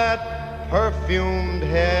all that perfumed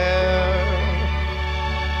hair.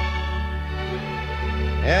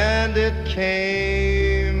 And it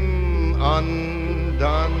came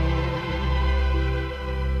undone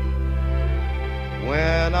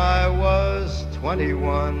when I was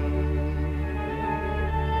 21.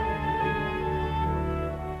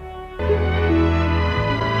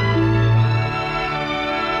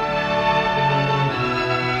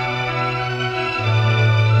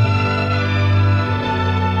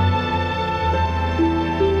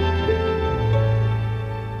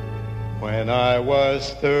 When I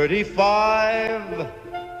was 35,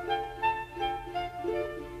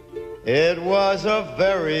 it was a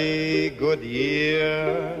very good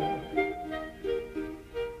year.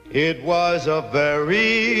 It was a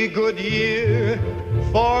very good year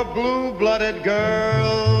for blue-blooded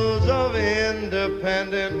girls of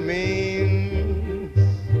independent means.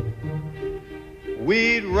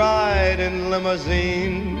 We'd ride in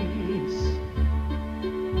limousines.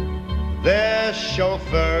 Their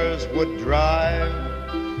chauffeurs would drive.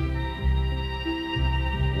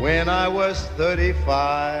 When I was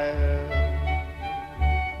 35,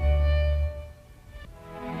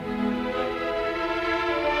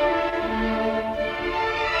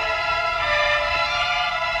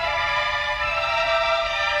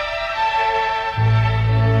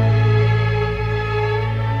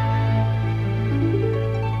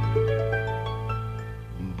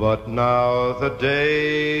 Now the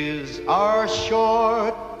days are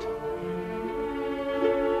short.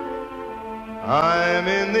 I'm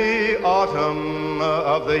in the autumn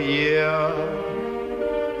of the year,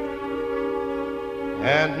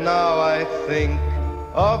 and now I think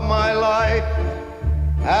of my life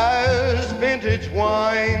as vintage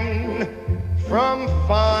wine from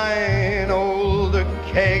fine old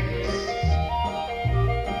kegs.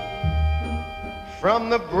 From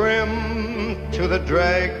the brim to the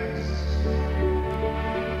dregs,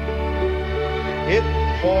 it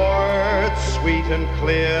poured sweet and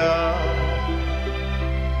clear.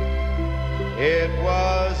 It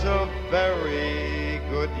was a very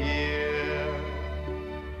good year.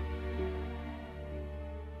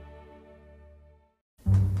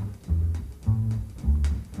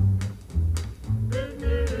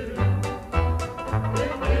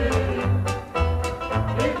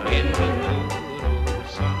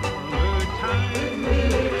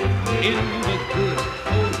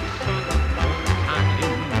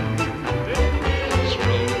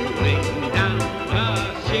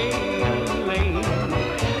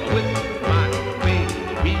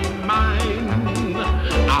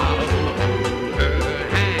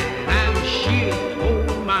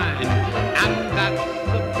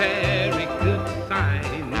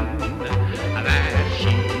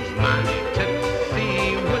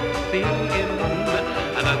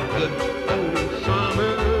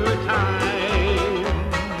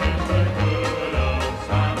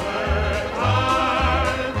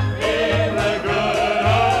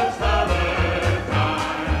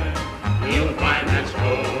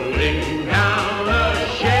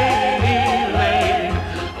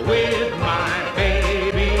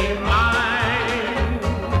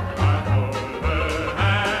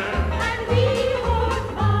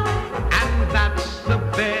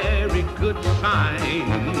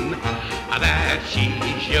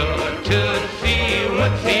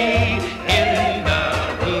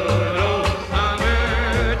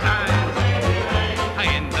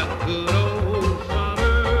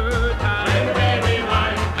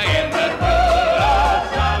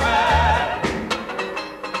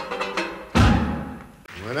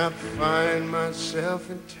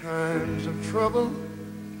 In times of trouble,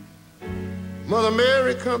 Mother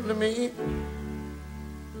Mary come to me,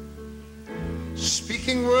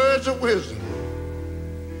 speaking words of wisdom.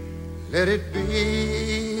 Let it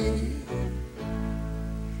be.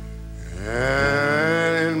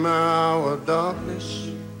 And in my hour of darkness,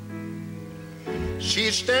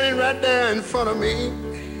 she's standing right there in front of me,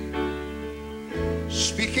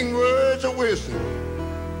 speaking words of wisdom.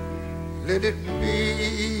 Let it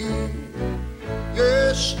be.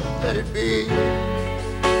 Yes, let it be.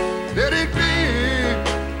 Let it be.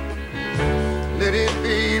 Let it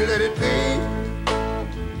be, let it be.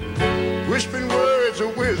 Whispering words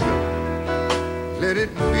of wisdom. Let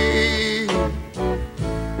it be.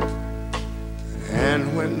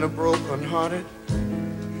 And when the broken-hearted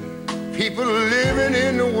people living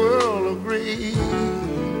in the world agree,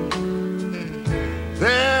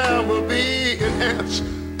 there will be an answer.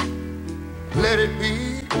 Let it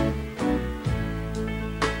be.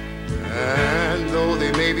 And though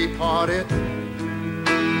they may be parted,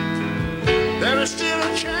 there is still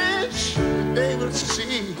a chance they will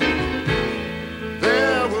see.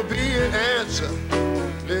 There will be an answer.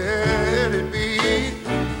 Let it be.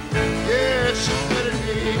 Yes, let it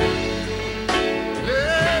be.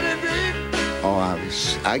 Let it be. Oh,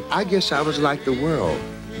 I guess I was like the world.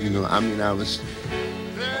 You know, I mean, I was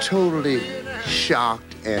totally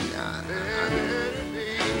shocked and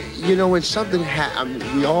you know, when something happens, I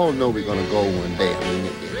mean, we all know we're going to go one day. I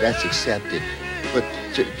mean, that's accepted. But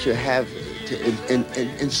to have,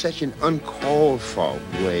 in such an uncalled for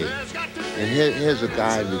way, and here's a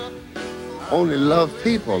guy that only loved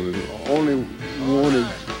people, and only wanted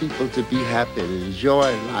people to be happy and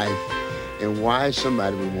enjoy life, and why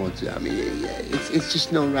somebody would want to. I mean, it's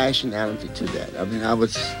just no rationality to that. I mean,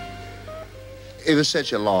 it was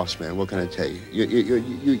such a loss, man. What can I tell you?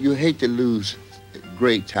 You hate to lose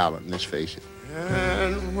great talent, let's face it.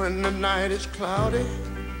 And when the night is cloudy,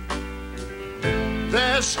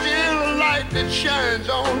 there's still a light that shines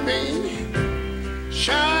on me.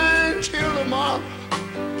 Shine till tomorrow,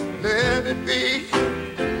 let it be.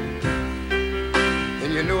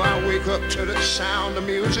 And you know I wake up to the sound of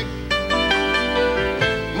music.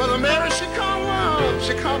 Mother Mary, she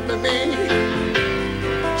come to me,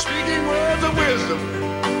 speaking words of wisdom.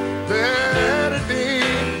 Let it be.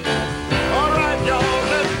 All right, y'all,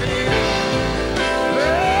 let it be.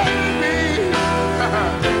 Let it be.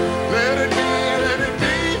 Let it be, let it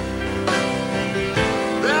be.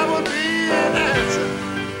 There will be an answer.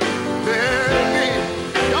 Let it be.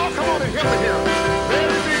 Y'all come on and help me.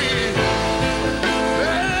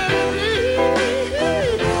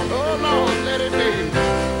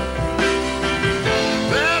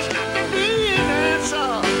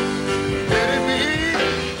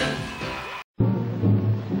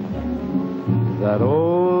 That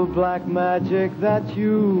old black magic that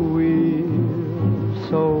you weave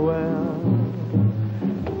so well,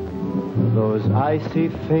 those icy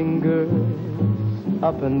fingers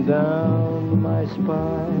up and down my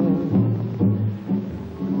spine,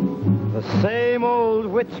 the same old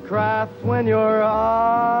witchcraft when your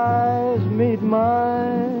eyes meet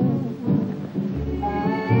mine,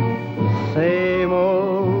 same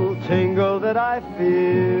old tingle that I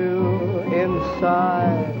feel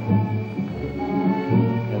inside.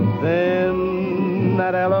 And then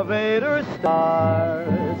that elevator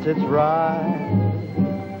starts its ride,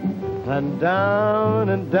 and down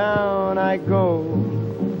I go,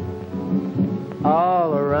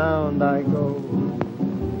 all around I go,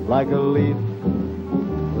 like a leaf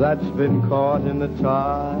that's been caught in the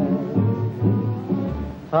tide.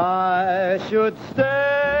 I should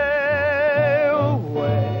stay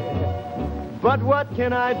away, but what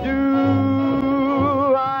can I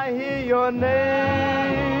do? I hear your name,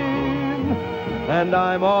 and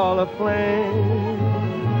I'm all aflame,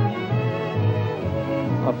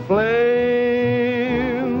 aflame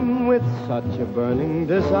with such a burning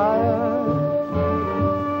desire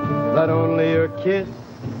that only your kiss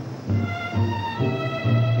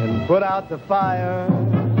can put out the fire.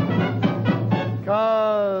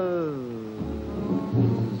 'Cause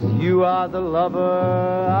you are the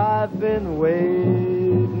lover I've been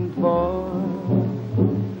waiting for,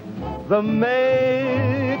 the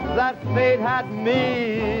mate that fate had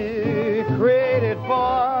me created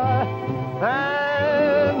for.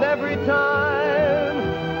 And every time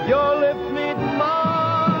your lips meet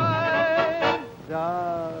mine,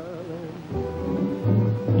 darling,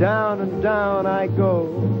 down and down I go,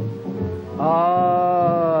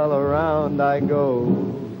 all around I go,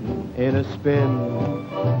 in a spin,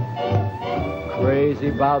 crazy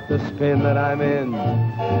about the spin that I'm in,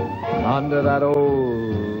 under that old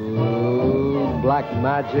black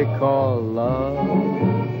magic called love,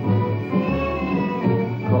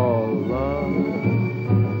 called love.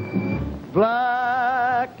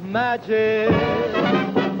 Black magic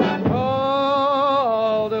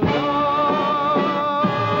called love.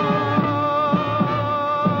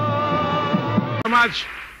 Much.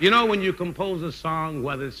 You know, when you compose a song,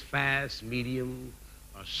 whether it's fast, medium,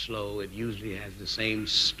 or slow, it usually has the same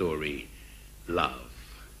story: love.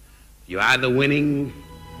 You're either winning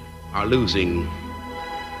or losing.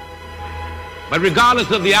 But regardless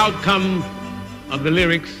of the outcome of the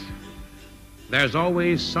lyrics, there's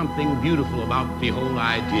always something beautiful about the whole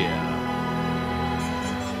idea.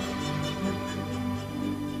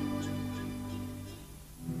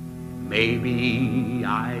 Maybe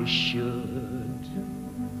I should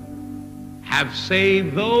have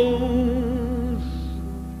saved those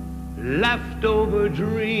leftover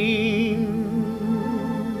dreams.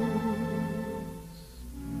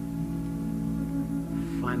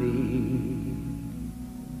 Funny,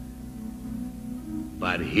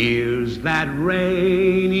 but here's that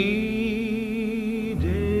rainy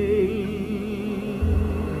day.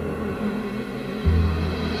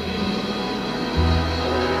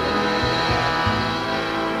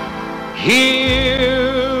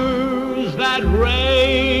 Here's that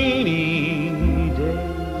rainy day.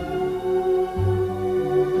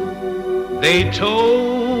 They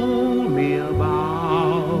told me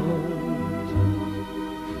about,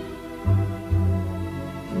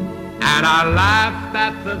 and I laughed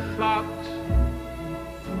at the thought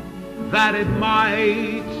that it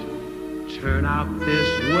might turn out this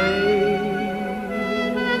way.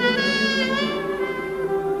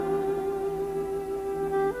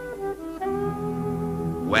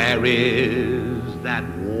 Where is that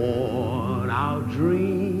worn-out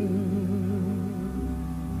dream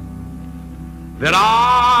that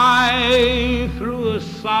I threw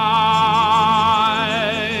aside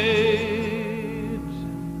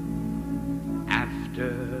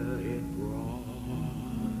after it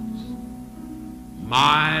brought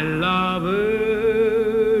my lover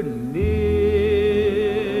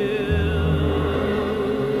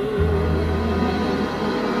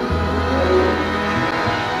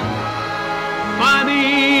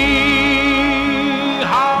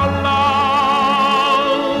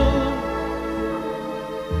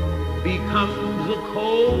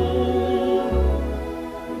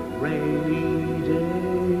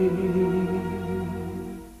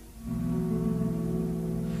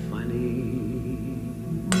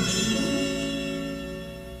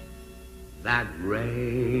that rainy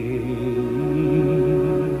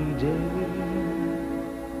day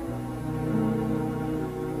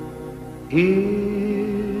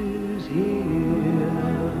is here.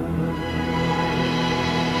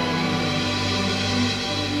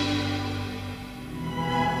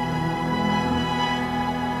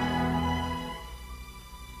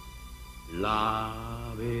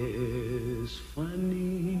 Love is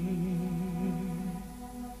funny,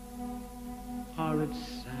 or it's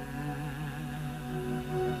sad,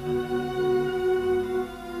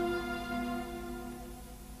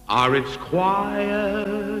 or it's quiet,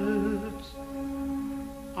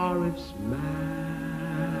 or it's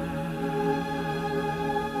mad.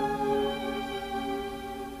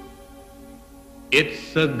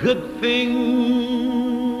 It's a good thing,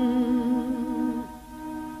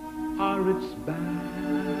 or it's bad.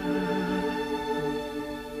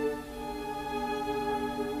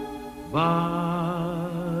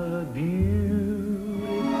 But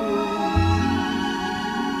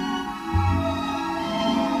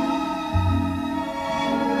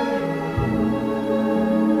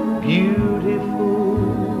beautiful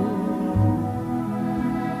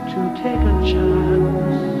to take a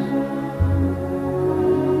chance,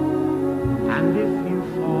 and if you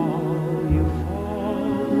fall, you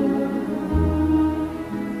fall.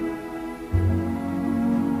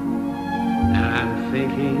 And I'm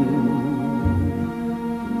thinking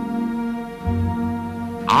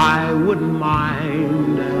I wouldn't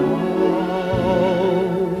mind at all.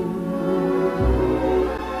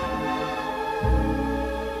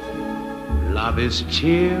 Love is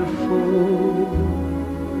cheerful,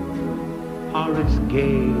 or it's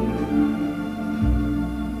gay.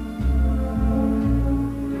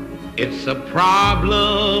 It's a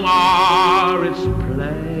problem, or it's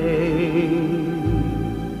play.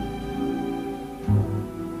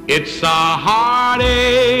 It's a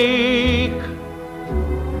heartache,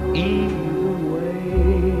 either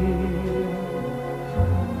way.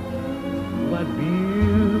 But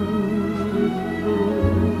beautiful.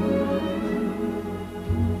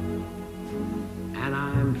 And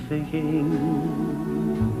I'm thinking,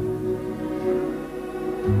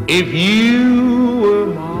 if you were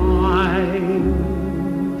mine,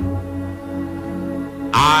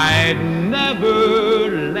 I'd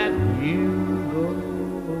never let you go.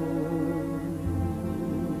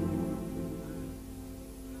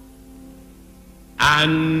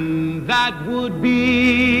 And that would be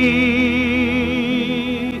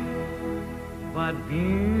but beautiful.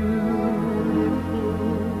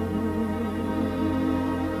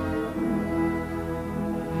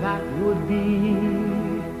 That would be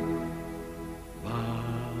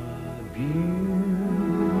but beautiful.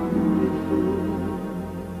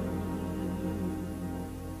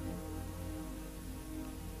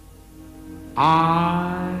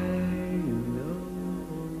 I know.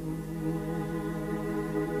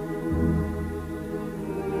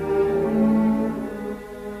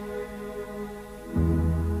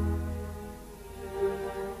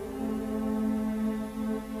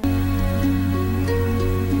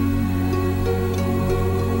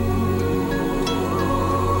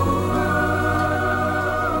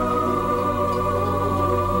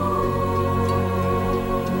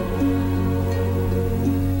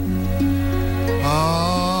 Ave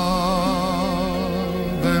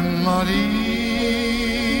Maria,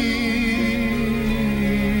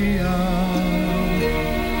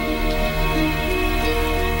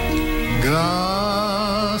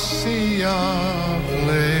 gracia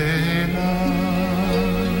plena,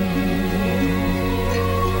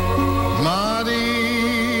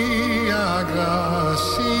 Maria,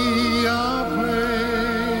 gracia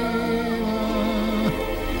plena,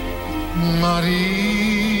 Maria,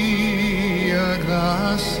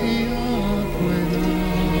 gracia plena.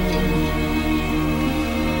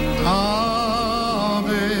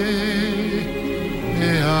 Ave,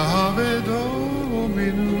 ave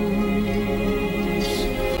Dominus,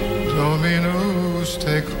 Dominus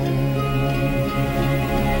tecum,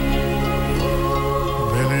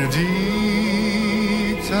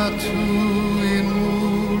 benedicta tu in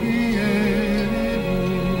mulieribus,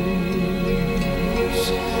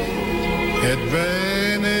 et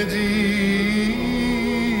benedictus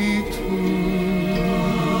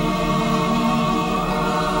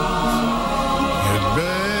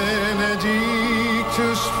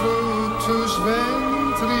fructus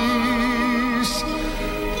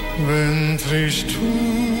ventris tui,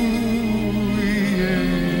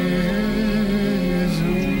 Iesus.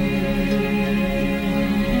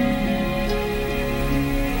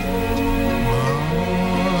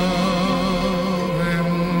 Ave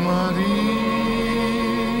Maria.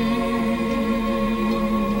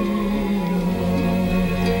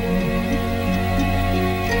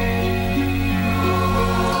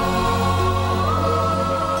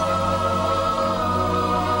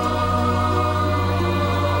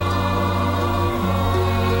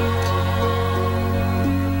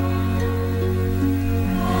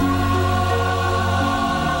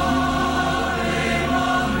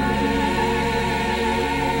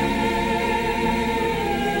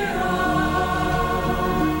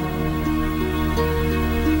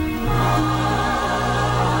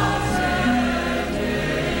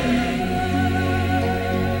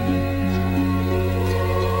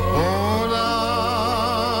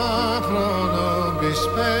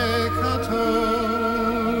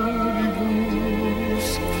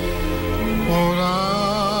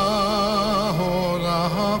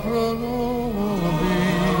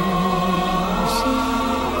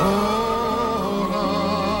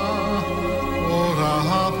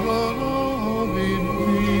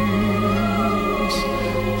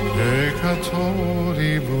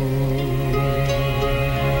 toribus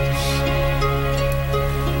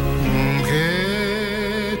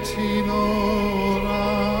che timora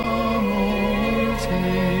mortis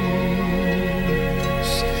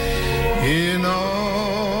in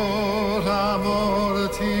hora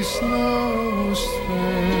mortis nostrae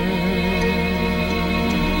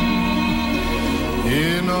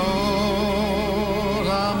in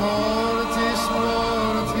hora mortis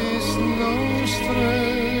mortis nostrae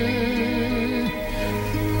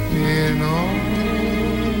in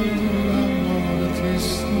hora mortis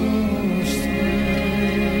nostrae.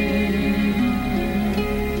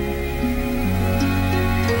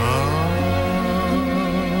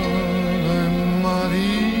 Ave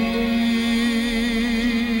Maria.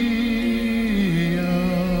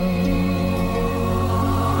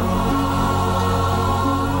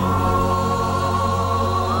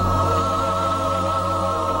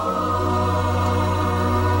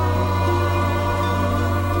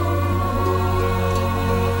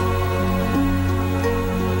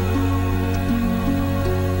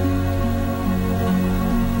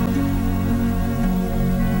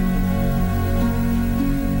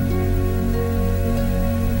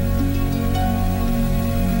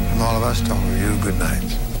 From all of us to all of you, good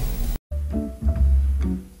night.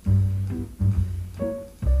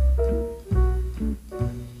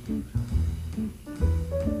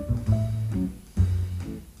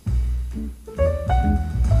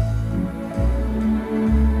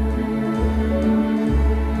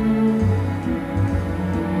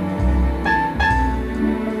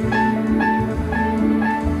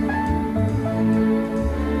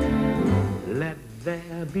 Let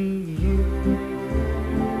there be you.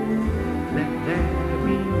 Let there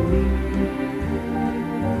be me.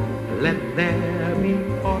 Let there be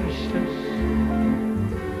oysters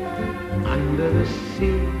under the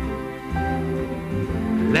sea.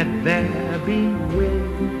 Let there be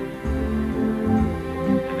wind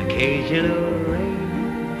and occasional rain.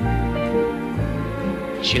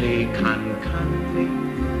 Chili con carne,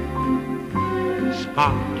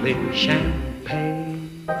 sparkling champagne.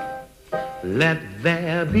 Let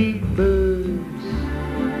there be birds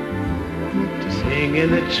to sing in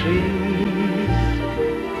the trees,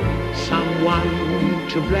 someone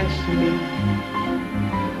to bless me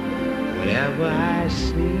whenever I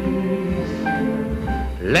sneeze.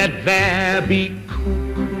 Let there be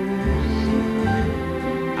cuckoos,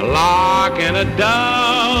 a lark and a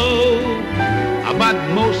dove, but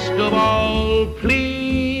most of all,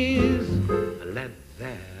 please, let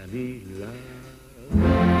there be love.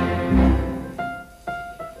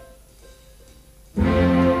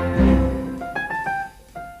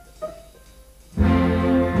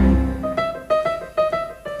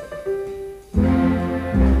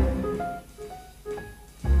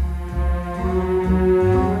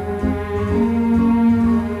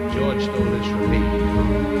 George stole this from me.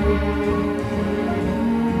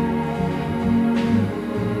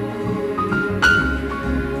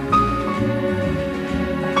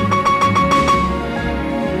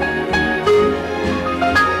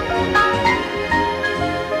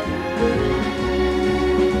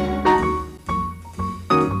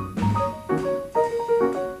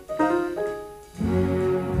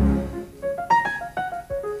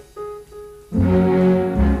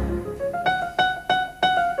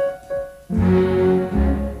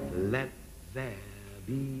 Let there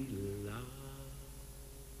be love.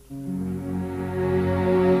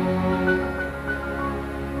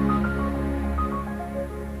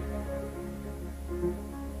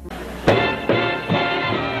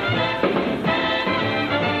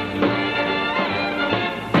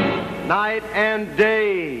 Night and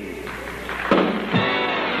day,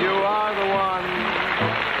 you are the one.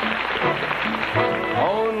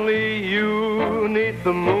 Only you neath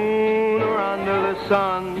the moon or under the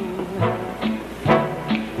sun.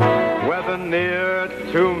 Whether near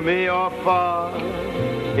to me or far,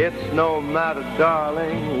 it's no matter,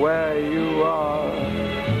 darling, where you are.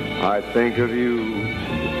 I think of you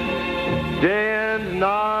day and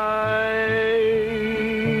night,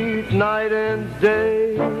 night and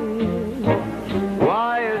day.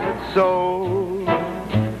 Why is it so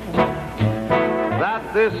that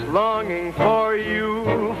this longing for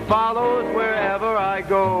you follows wherever I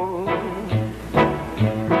go?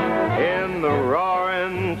 In the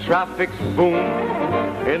roaring traffic's boom,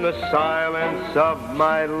 in the silence of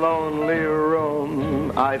my lonely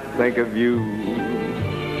room, I think of you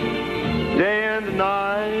day and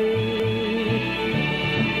night,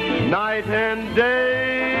 night and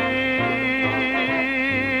day,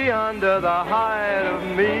 under the hide of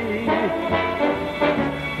me.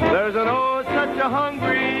 There's an oh, such a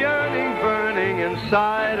hungry yearning burning inside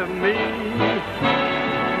inside of me,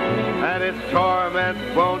 and its torment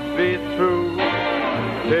won't be through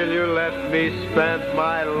till you let me spend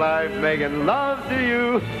my life making love to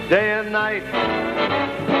you day and night,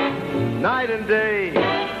 night and day.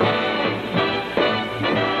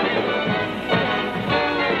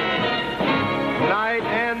 Night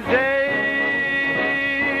and day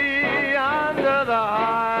under the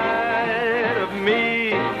hide of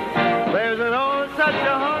me, there's an old such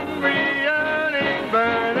a hungry yearning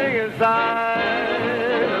burning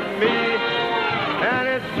inside of me, and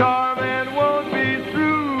its torment won't be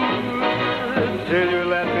through till you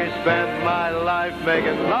let me spend my life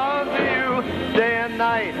making love to you day and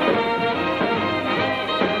night.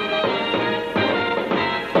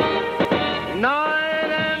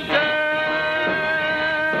 Night and day.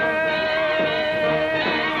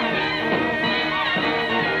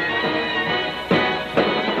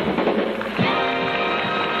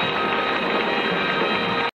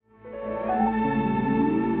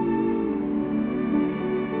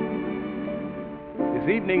 This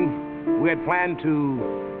evening, we had planned to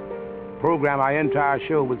program our entire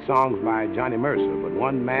show with songs by Johnny Mercer, but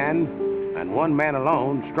one man, and one man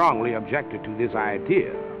alone, strongly objected to this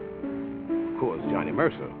idea. Of course, Johnny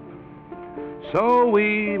Mercer. So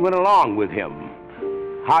we went along with him.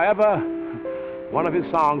 However, one of his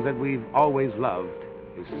songs that we've always loved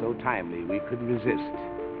is so timely we couldn't resist.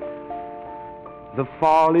 The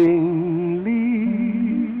falling leaves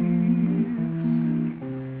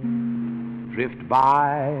drift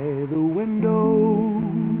by the window,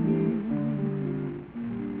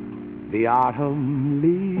 the autumn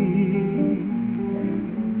leaves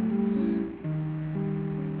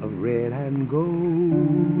of red and gold.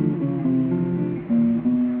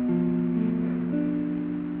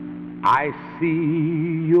 I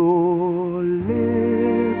see your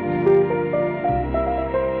lips,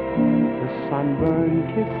 the sunburned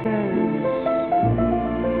kisses,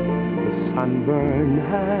 the sunburned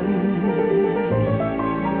hands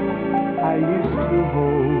I used to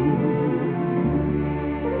hold.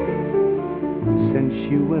 Since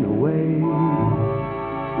you went away,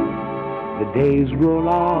 the days grow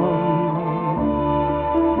long,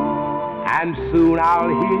 and soon I'll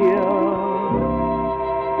hear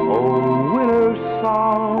old winter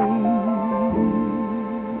song.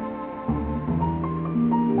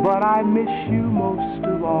 But I miss you most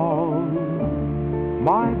of all,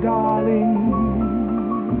 my darling,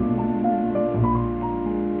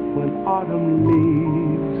 when autumn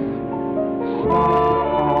leaves start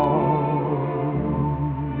to fall.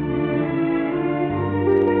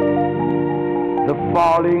 The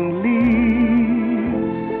falling leaves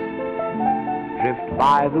drift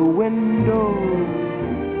by the window,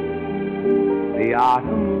 the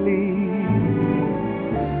autumn leaves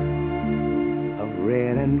of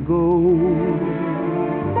red and gold.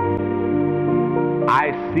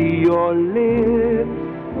 I see your lips,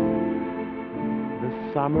 the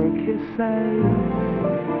summer kisses,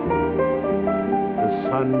 the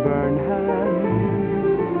sunburned hands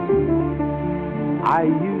I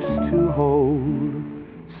used to hold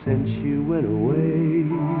since you went away.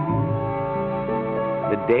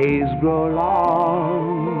 The days grow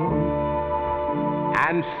long,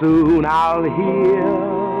 and soon I'll hear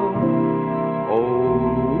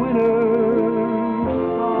old winter's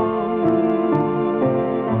song.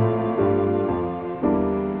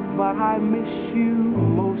 But I miss you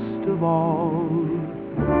most of all,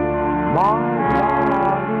 my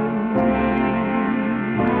darling,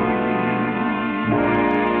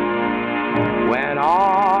 when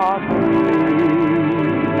autumn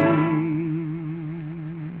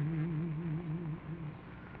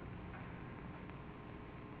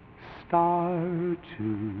start to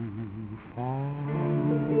fall.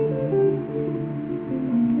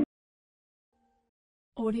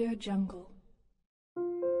 Audio Jungle.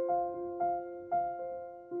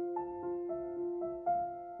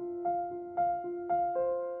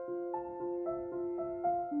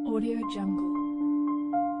 Audio Jungle.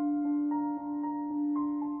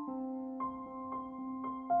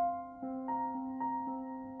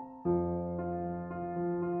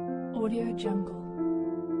 Audio Jungle.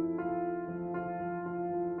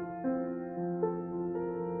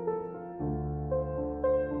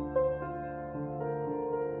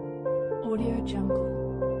 Audio Jungle.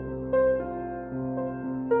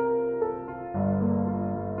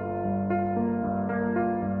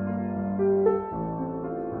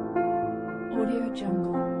 Audio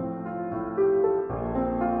Jungle.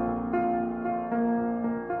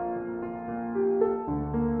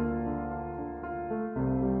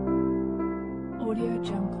 Audio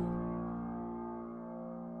Jungle.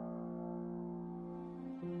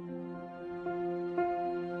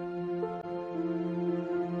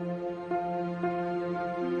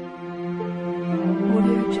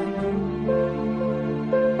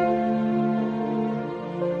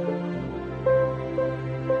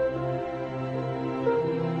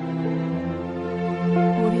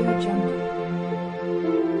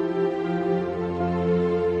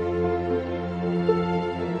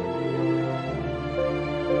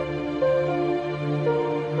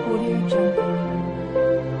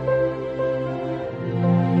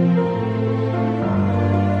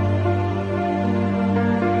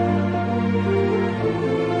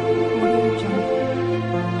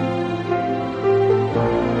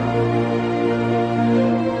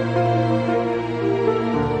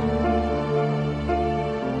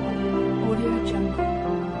 Audio Jungle.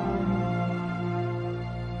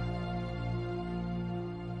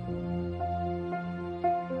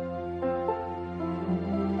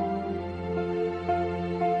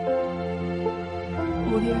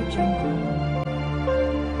 Audio Jungle.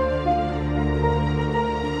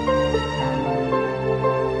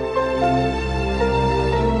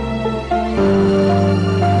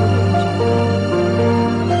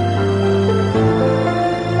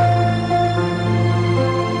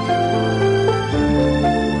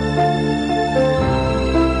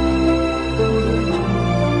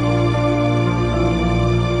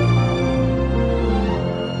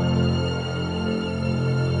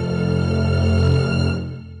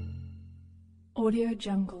 Audio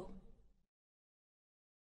Jungle.